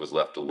Jesus was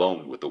left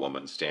alone with the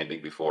woman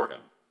standing before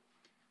him.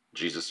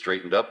 Jesus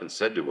straightened up and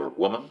said to her,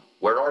 "Woman,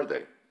 where are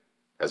they?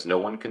 Has no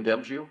one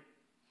condemned you?"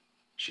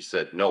 She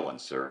said, "No one,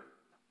 sir."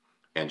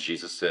 And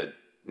Jesus said,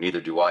 "Neither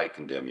do I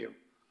condemn you.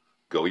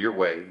 Go your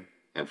way,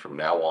 and from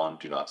now on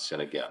do not sin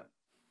again."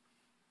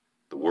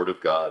 The word of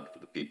God for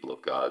the people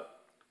of God.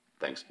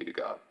 Thanks be to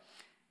God.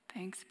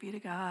 Thanks be to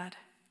God.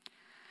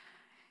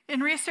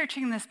 In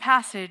researching this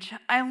passage,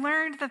 I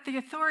learned that the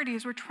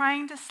authorities were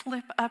trying to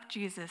slip up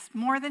Jesus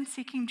more than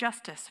seeking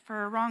justice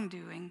for a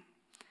wrongdoing.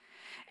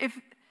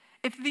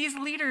 If these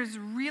leaders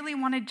really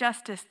wanted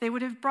justice, they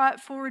would have brought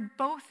forward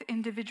both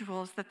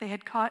individuals that they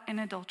had caught in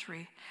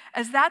adultery,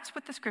 as that's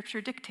what the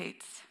scripture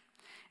dictates.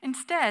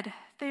 Instead,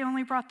 they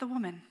only brought the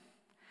woman.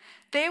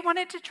 They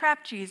wanted to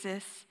trap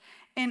Jesus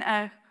in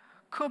a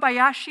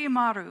Kobayashi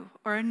Maru,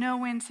 or a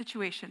no-win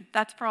situation.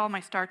 That's for all my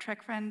Star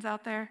Trek friends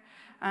out there.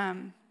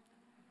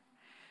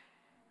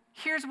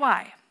 Here's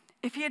why.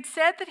 If he had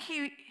said that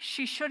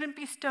she shouldn't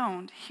be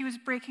stoned, he was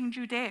breaking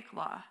Judaic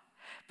law.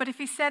 But if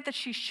he said that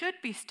she should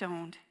be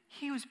stoned,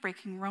 he was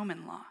breaking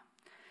Roman law.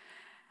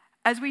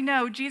 As we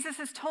know, Jesus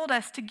has told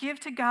us to give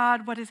to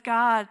God what is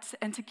God's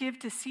and to give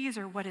to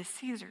Caesar what is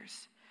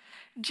Caesar's.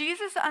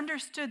 Jesus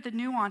understood the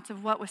nuance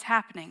of what was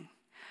happening.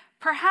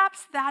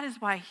 Perhaps that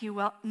is why he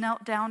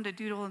knelt down to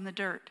doodle in the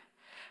dirt.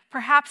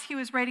 Perhaps he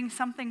was writing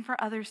something for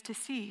others to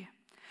see.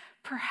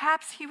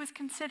 Perhaps he was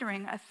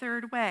considering a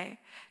third way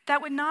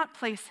that would not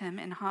place him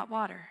in hot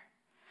water.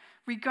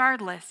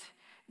 Regardless,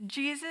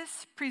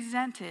 Jesus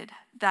presented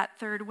that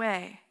third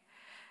way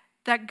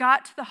that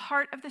got to the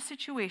heart of the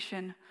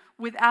situation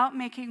without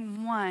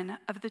making one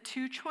of the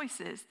two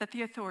choices that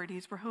the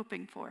authorities were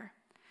hoping for.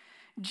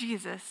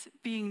 Jesus,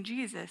 being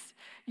Jesus,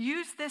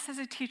 used this as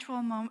a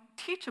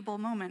teachable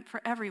moment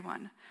for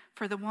everyone,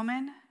 for the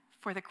woman,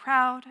 for the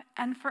crowd,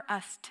 and for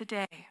us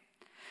today.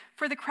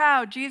 For the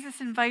crowd, Jesus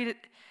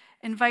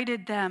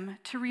invited them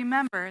to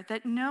remember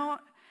that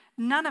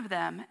none of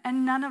them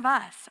and none of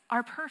us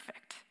are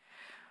perfect.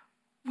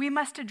 We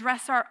must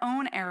address our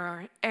own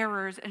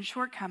errors and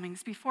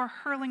shortcomings before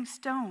hurling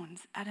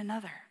stones at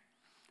another.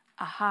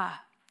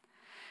 Aha.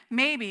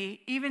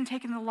 Maybe even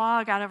taking the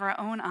log out of our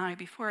own eye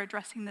before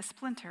addressing the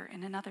splinter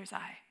in another's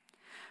eye.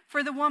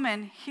 For the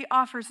woman, he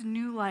offers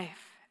new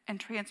life and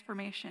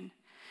transformation.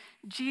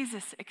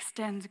 Jesus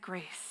extends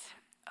grace.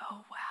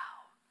 Oh, wow.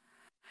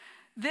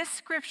 This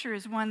scripture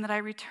is one that I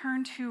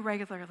return to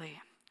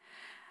regularly.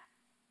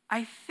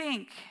 I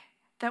think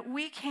that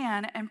we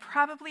can and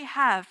probably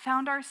have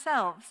found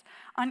ourselves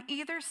on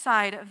either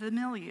side of the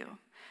milieu,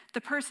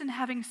 the person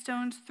having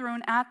stones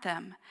thrown at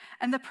them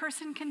and the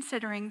person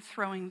considering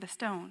throwing the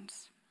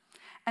stones.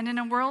 And in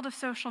a world of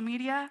social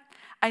media,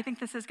 I think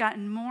this has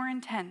gotten more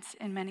intense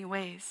in many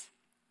ways.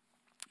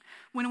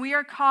 When we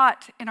are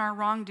caught in our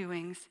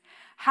wrongdoings,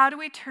 how do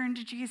we turn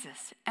to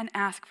Jesus and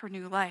ask for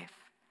new life?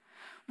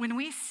 When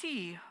we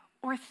see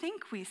or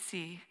think we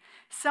see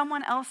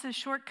someone else's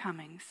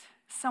shortcomings,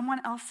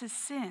 someone else's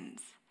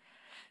sins,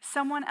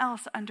 someone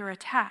else under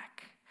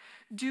attack,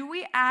 do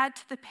we add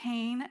to the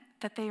pain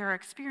that they are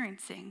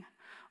experiencing,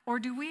 or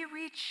do we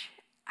reach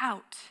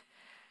out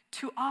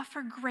to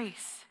offer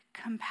grace,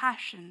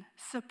 compassion,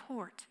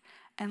 support,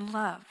 and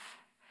love?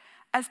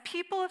 As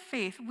people of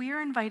faith, we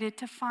are invited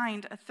to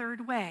find a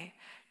third way,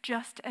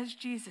 just as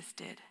Jesus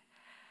did.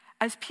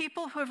 As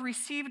people who have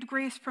received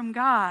grace from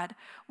God,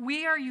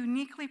 we are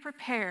uniquely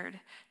prepared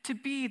to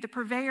be the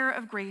purveyor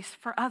of grace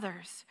for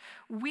others.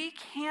 We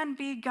can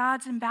be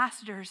God's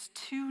ambassadors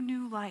to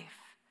new life.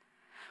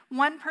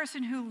 One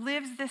person who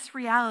lives this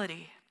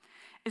reality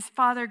is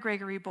Father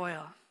Gregory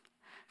Boyle,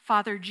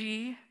 Father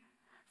G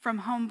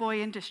from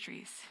Homeboy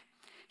Industries.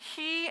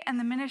 He and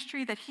the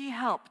ministry that he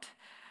helped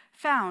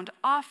found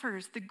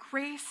offers the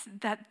grace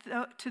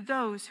to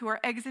those who are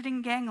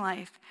exiting gang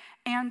life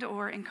and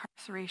or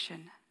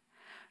incarceration.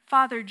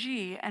 Father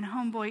G and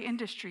Homeboy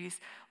Industries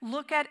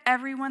look at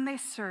everyone they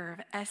serve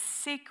as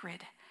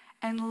sacred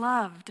and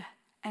loved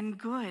and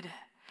good.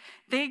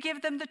 They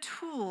give them the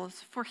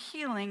tools for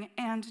healing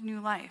and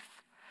new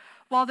life.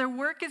 While their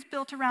work is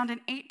built around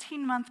an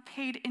 18-month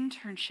paid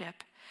internship,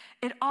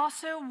 it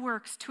also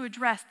works to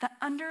address the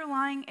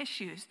underlying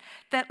issues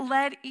that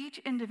led each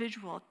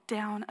individual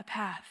down a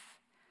path.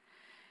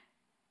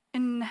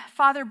 In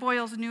Father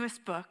Boyle's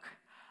newest book,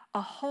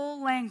 A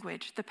Whole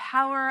Language, The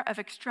Power of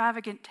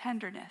Extravagant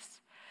Tenderness,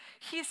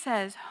 he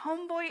says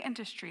Homeboy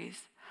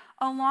Industries,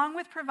 along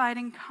with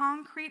providing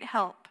concrete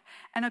help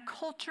and a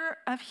culture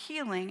of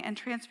healing and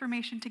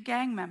transformation to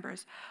gang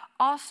members,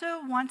 also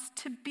wants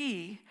to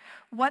be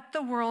what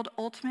the world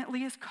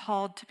ultimately is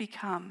called to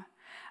become,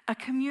 a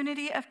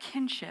community of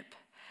kinship,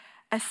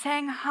 a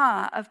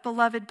sangha of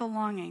beloved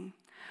belonging.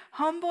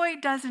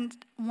 Homeboy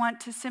doesn't want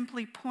to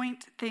simply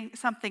point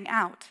something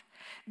out.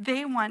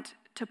 They want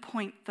to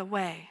point the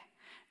way,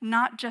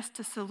 not just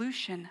a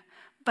solution,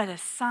 but a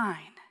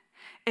sign.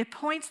 It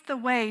points the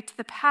way to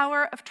the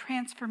power of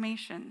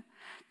transformation,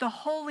 the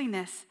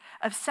holiness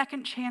of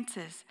second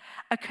chances,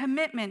 a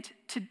commitment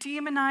to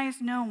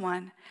demonize no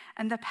one,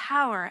 and the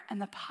power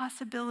and the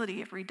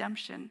possibility of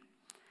redemption.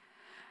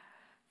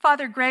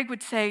 Father Greg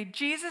would say,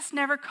 Jesus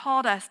never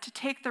called us to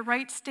take the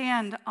right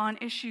stand on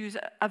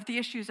the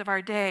issues of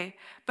our day,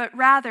 but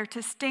rather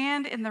to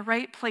stand in the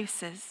right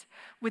places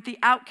with the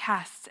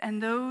outcasts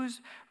and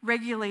those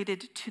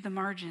regulated to the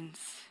margins.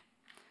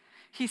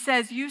 He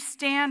says, you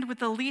stand with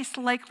the least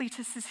likely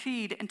to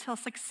succeed until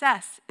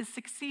success is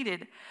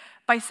succeeded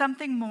by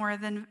something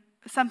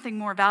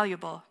more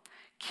valuable,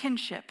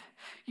 kinship.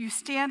 You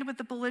stand with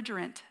the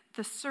belligerent,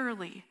 the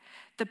surly,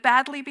 the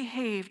badly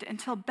behaved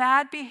until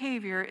bad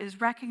behavior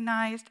is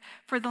recognized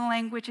for the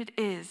language it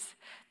is,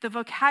 the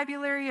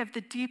vocabulary of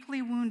the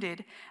deeply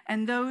wounded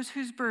and those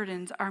whose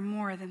burdens are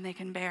more than they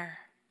can bear.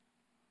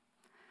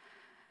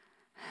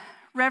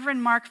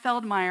 Reverend Mark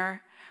Feldmeyer,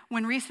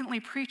 when recently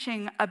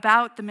preaching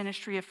about the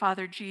ministry of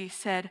Father G,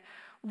 said,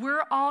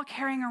 we're all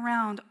carrying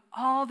around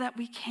all that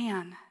we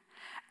can,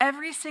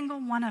 every single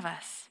one of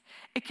us.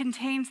 It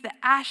contains the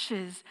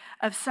ashes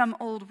of some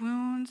old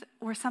wounds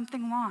or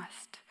something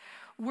lost.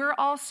 We're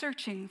all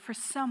searching for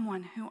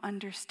someone who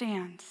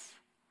understands.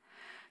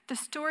 The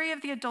story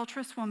of the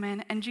adulterous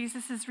woman and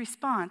Jesus'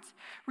 response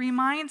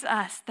reminds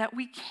us that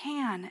we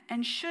can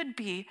and should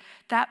be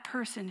that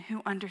person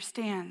who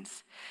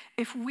understands.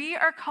 If we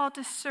are called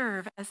to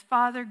serve as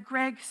Father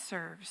Greg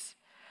serves,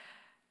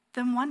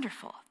 then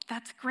wonderful,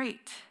 that's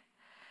great.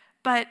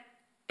 But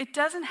It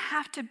doesn't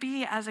have to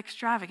be as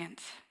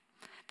extravagant.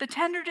 The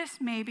tenderness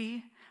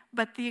maybe,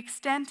 but the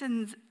extent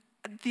and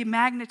the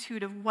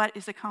magnitude of what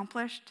is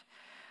accomplished,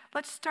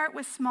 let's start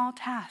with small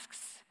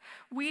tasks.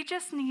 We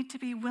just need to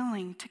be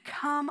willing to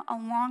come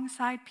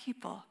alongside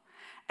people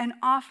and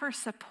offer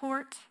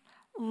support,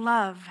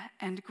 love,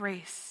 and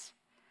grace.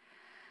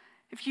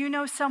 If you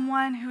know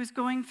someone who is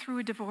going through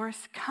a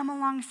divorce, come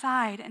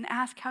alongside and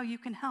ask how you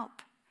can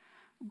help.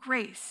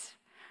 Grace,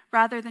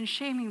 rather than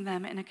shaming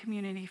them in a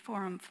community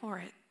forum for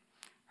it,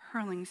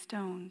 hurling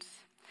stones.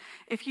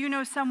 If you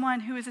know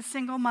someone who is a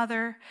single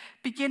mother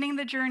beginning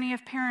the journey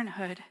of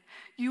parenthood,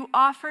 you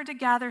offer to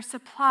gather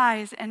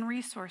supplies and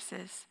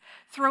resources,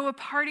 throw a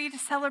party to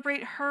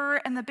celebrate her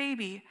and the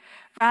baby,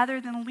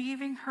 rather than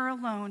leaving her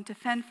alone to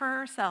fend for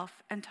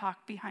herself and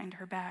talk behind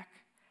her back.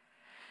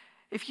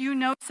 If you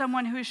know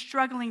someone who is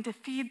struggling to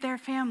feed their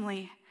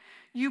family,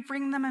 you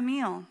bring them a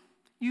meal.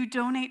 You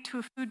donate to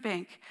a food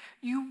bank.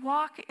 You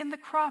walk in the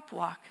crop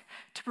walk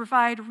to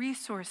provide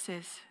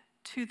resources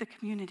to the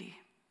community.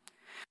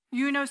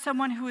 You know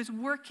someone who is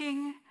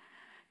working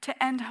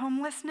to end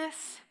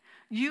homelessness.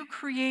 You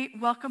create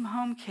welcome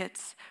home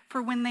kits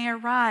for when they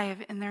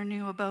arrive in their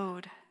new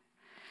abode.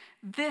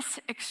 This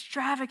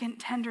extravagant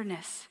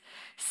tenderness,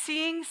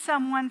 seeing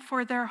someone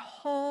for their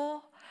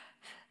whole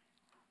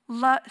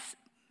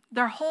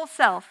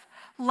self,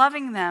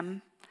 loving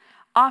them,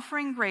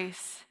 offering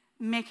grace,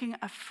 making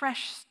a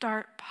fresh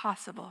start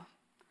possible.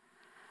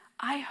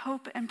 I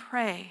hope and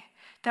pray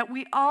that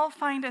we all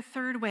find a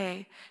third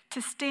way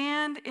to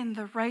stand in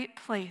the right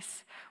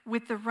place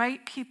with the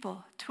right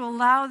people to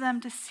allow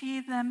them to see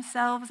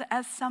themselves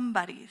as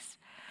somebodies.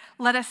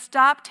 Let us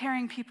stop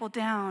tearing people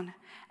down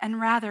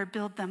and rather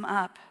build them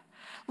up.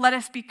 Let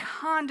us be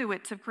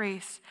conduits of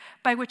grace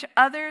by which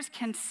others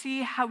can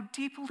see how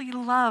deeply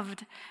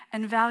loved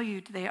and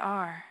valued they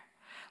are.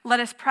 Let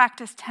us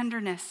practice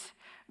tenderness,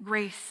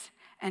 grace,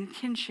 and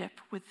kinship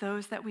with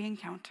those that we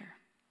encounter.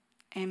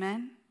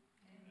 Amen.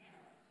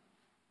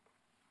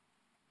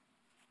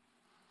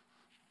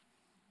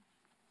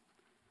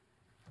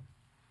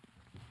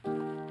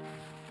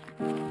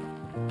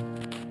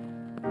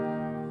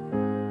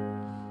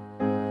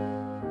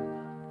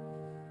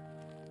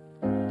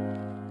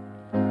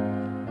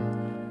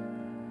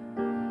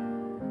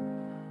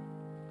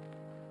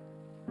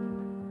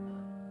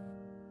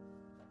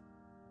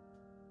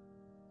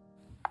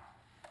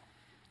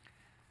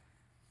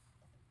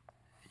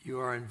 You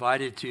are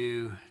invited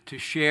to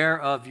share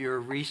of your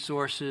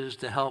resources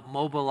to help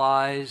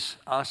mobilize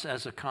us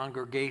as a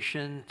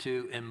congregation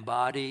to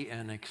embody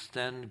and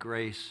extend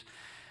grace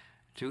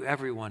to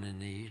everyone in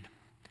need,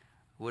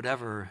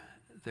 whatever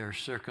their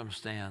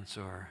circumstance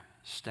or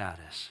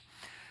status.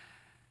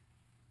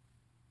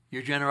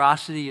 Your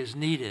generosity is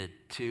needed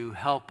to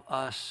help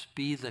us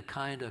be the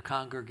kind of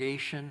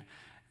congregation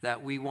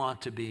that we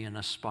want to be and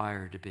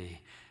aspire to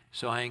be.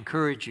 So I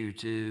encourage you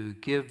to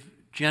give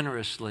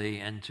generously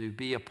and to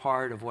be a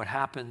part of what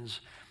happens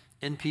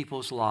in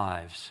people's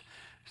lives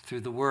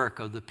through the work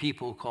of the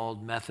people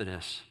called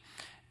Methodists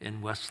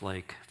in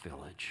Westlake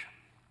Village.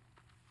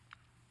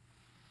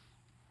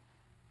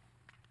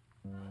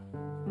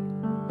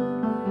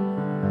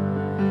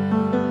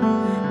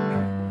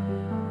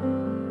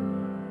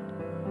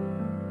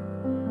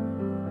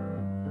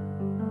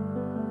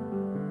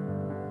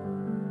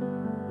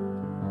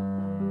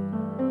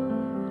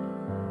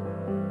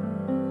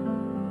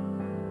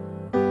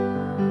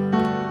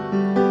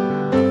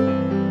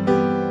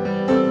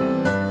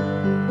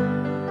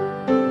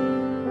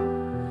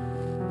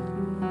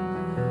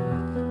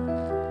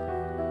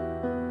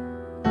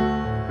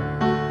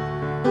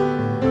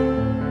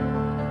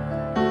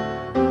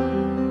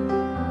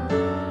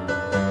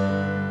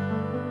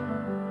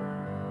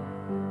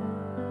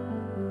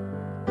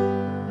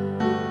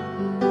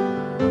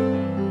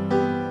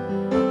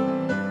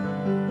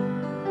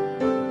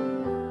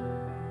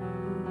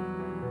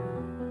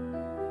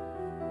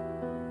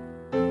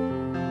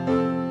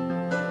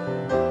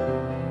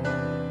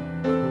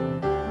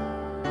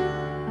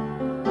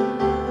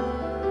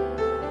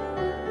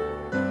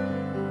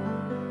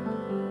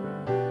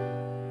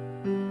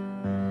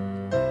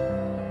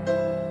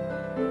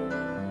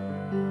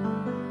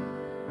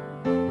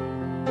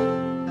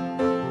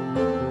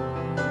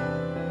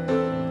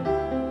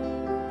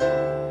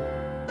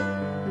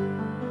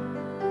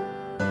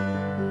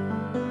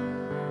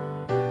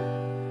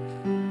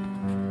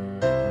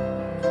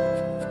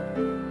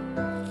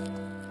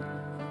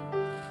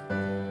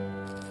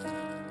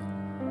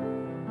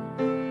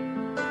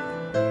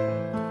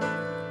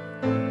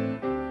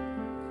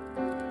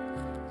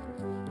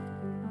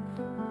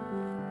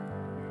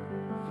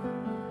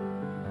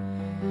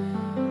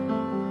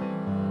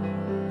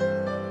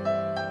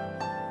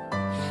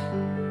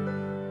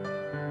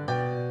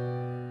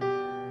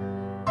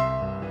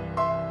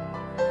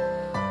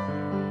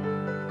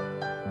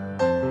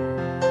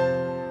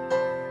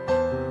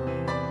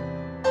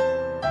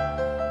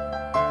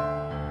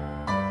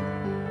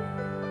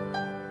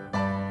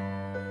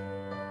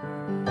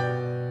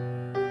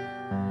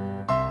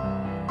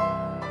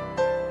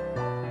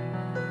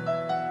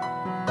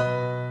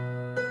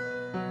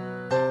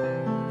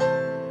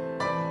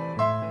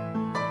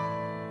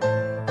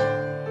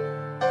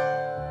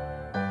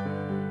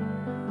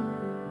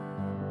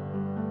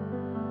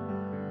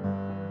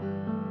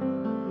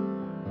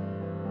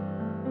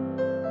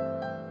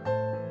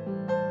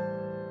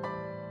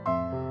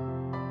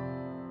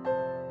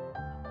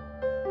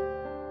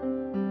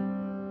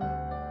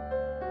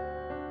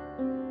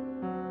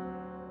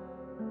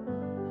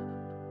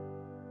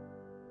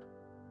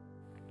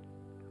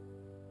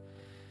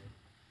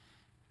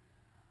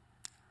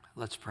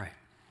 Let's pray.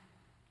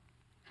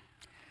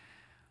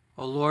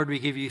 O Lord, we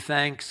give you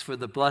thanks for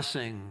the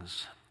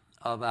blessings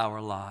of our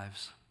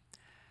lives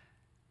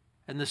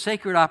and the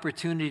sacred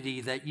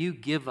opportunity that you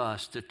give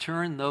us to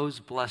turn those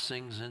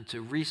blessings into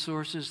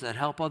resources that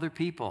help other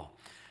people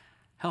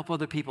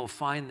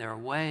find their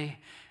way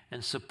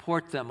and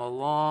support them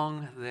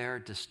along their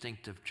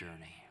distinctive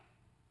journey.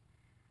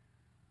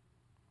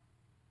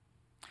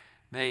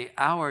 May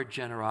our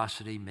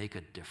generosity make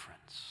a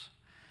difference,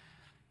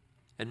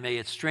 and may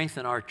it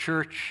strengthen our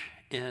church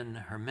in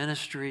her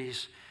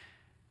ministries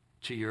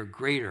to your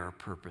greater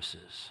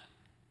purposes.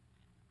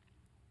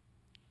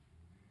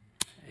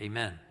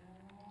 Amen.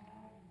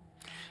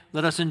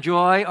 Let us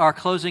enjoy our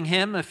closing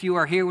hymn. If you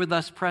are here with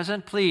us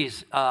present,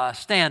 please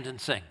stand and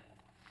sing.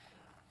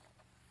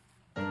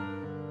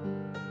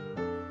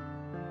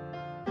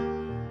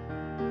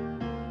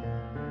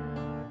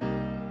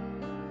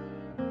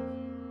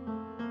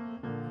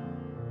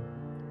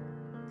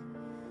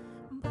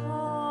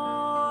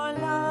 More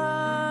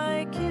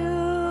like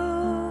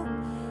you,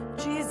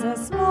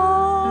 Jesus,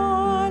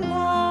 more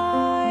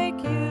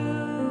like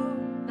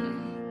you.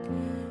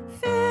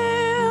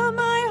 Fill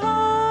my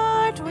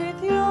heart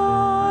with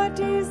your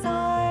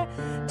desire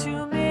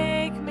to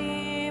make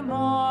me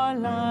more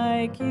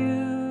like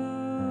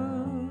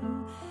you.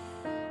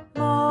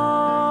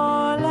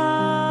 More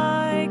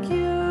like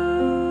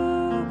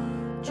you,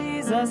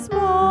 Jesus,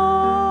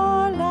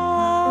 more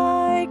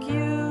like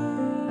you.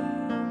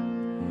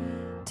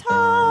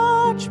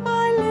 Touch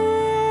my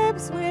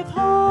lips with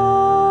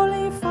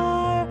holy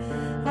fire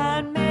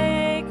and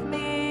make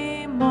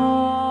me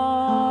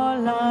more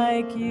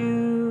like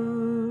you.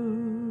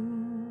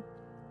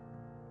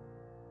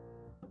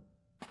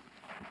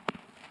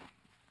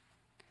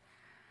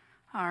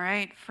 All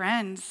right,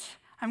 friends,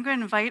 I'm going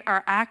to invite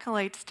our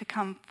acolytes to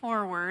come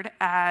forward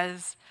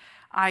as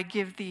I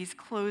give these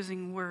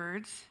closing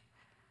words.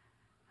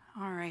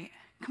 All right,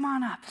 come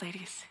on up,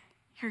 ladies.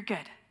 You're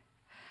good.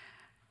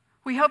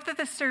 We hope that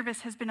this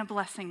service has been a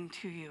blessing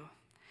to you.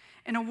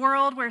 In a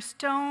world where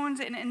stones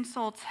and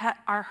insults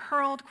are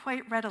hurled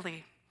quite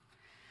readily,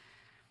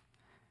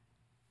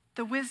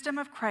 the wisdom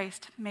of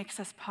Christ makes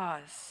us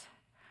pause.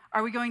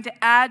 Are we going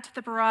to add to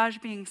the barrage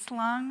being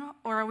slung,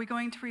 or are we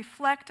going to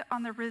reflect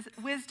on the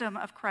wisdom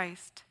of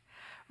Christ,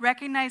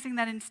 recognizing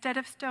that instead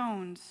of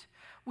stones,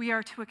 we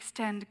are to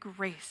extend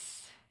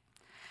grace,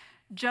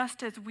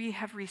 just as we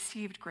have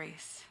received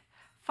grace?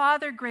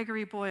 Father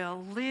Gregory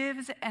Boyle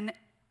lives and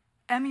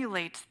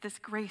emulates this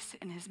grace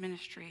in his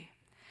ministry.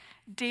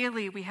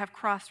 Daily we have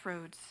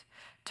crossroads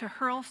to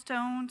hurl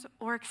stones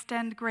or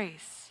extend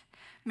grace.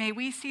 May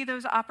we see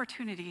those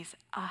opportunities,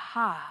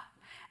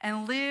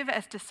 and live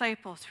as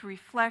disciples who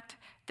reflect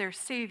their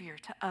Savior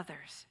to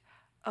others.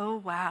 Oh,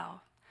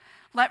 wow.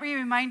 Let me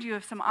remind you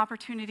of some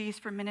opportunities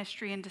for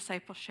ministry and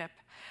discipleship.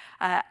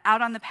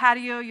 Out on the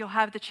patio, you'll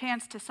have the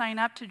chance to sign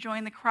up to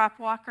join the crop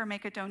walk or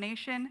make a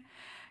donation.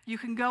 You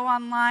can go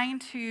online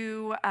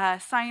to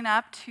sign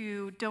up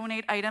to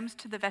donate items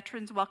to the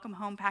Veterans Welcome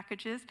Home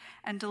packages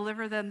and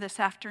deliver them this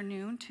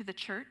afternoon to the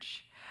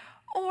church.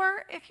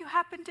 Or if you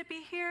happen to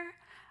be here,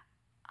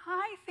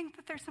 I think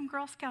that there's some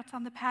Girl Scouts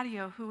on the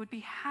patio who would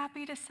be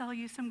happy to sell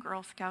you some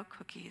Girl Scout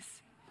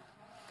cookies.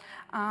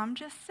 I'm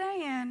just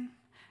saying.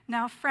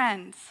 Now,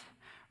 friends,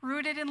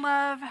 rooted in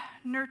love,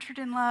 nurtured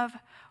in love,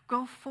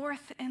 go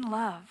forth in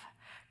love,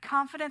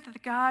 confident that the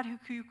God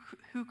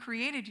who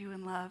created you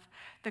in love,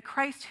 the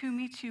Christ who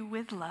meets you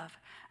with love,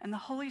 and the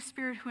Holy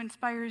Spirit who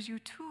inspires you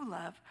to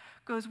love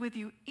goes with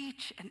you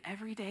each and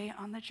every day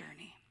on the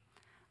journey.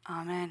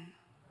 Amen.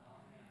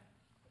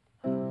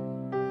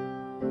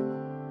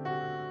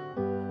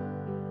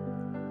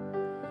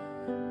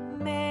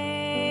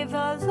 May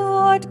the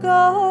Lord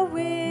go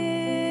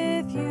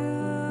with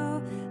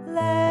you.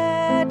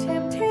 Let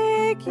him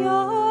take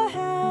your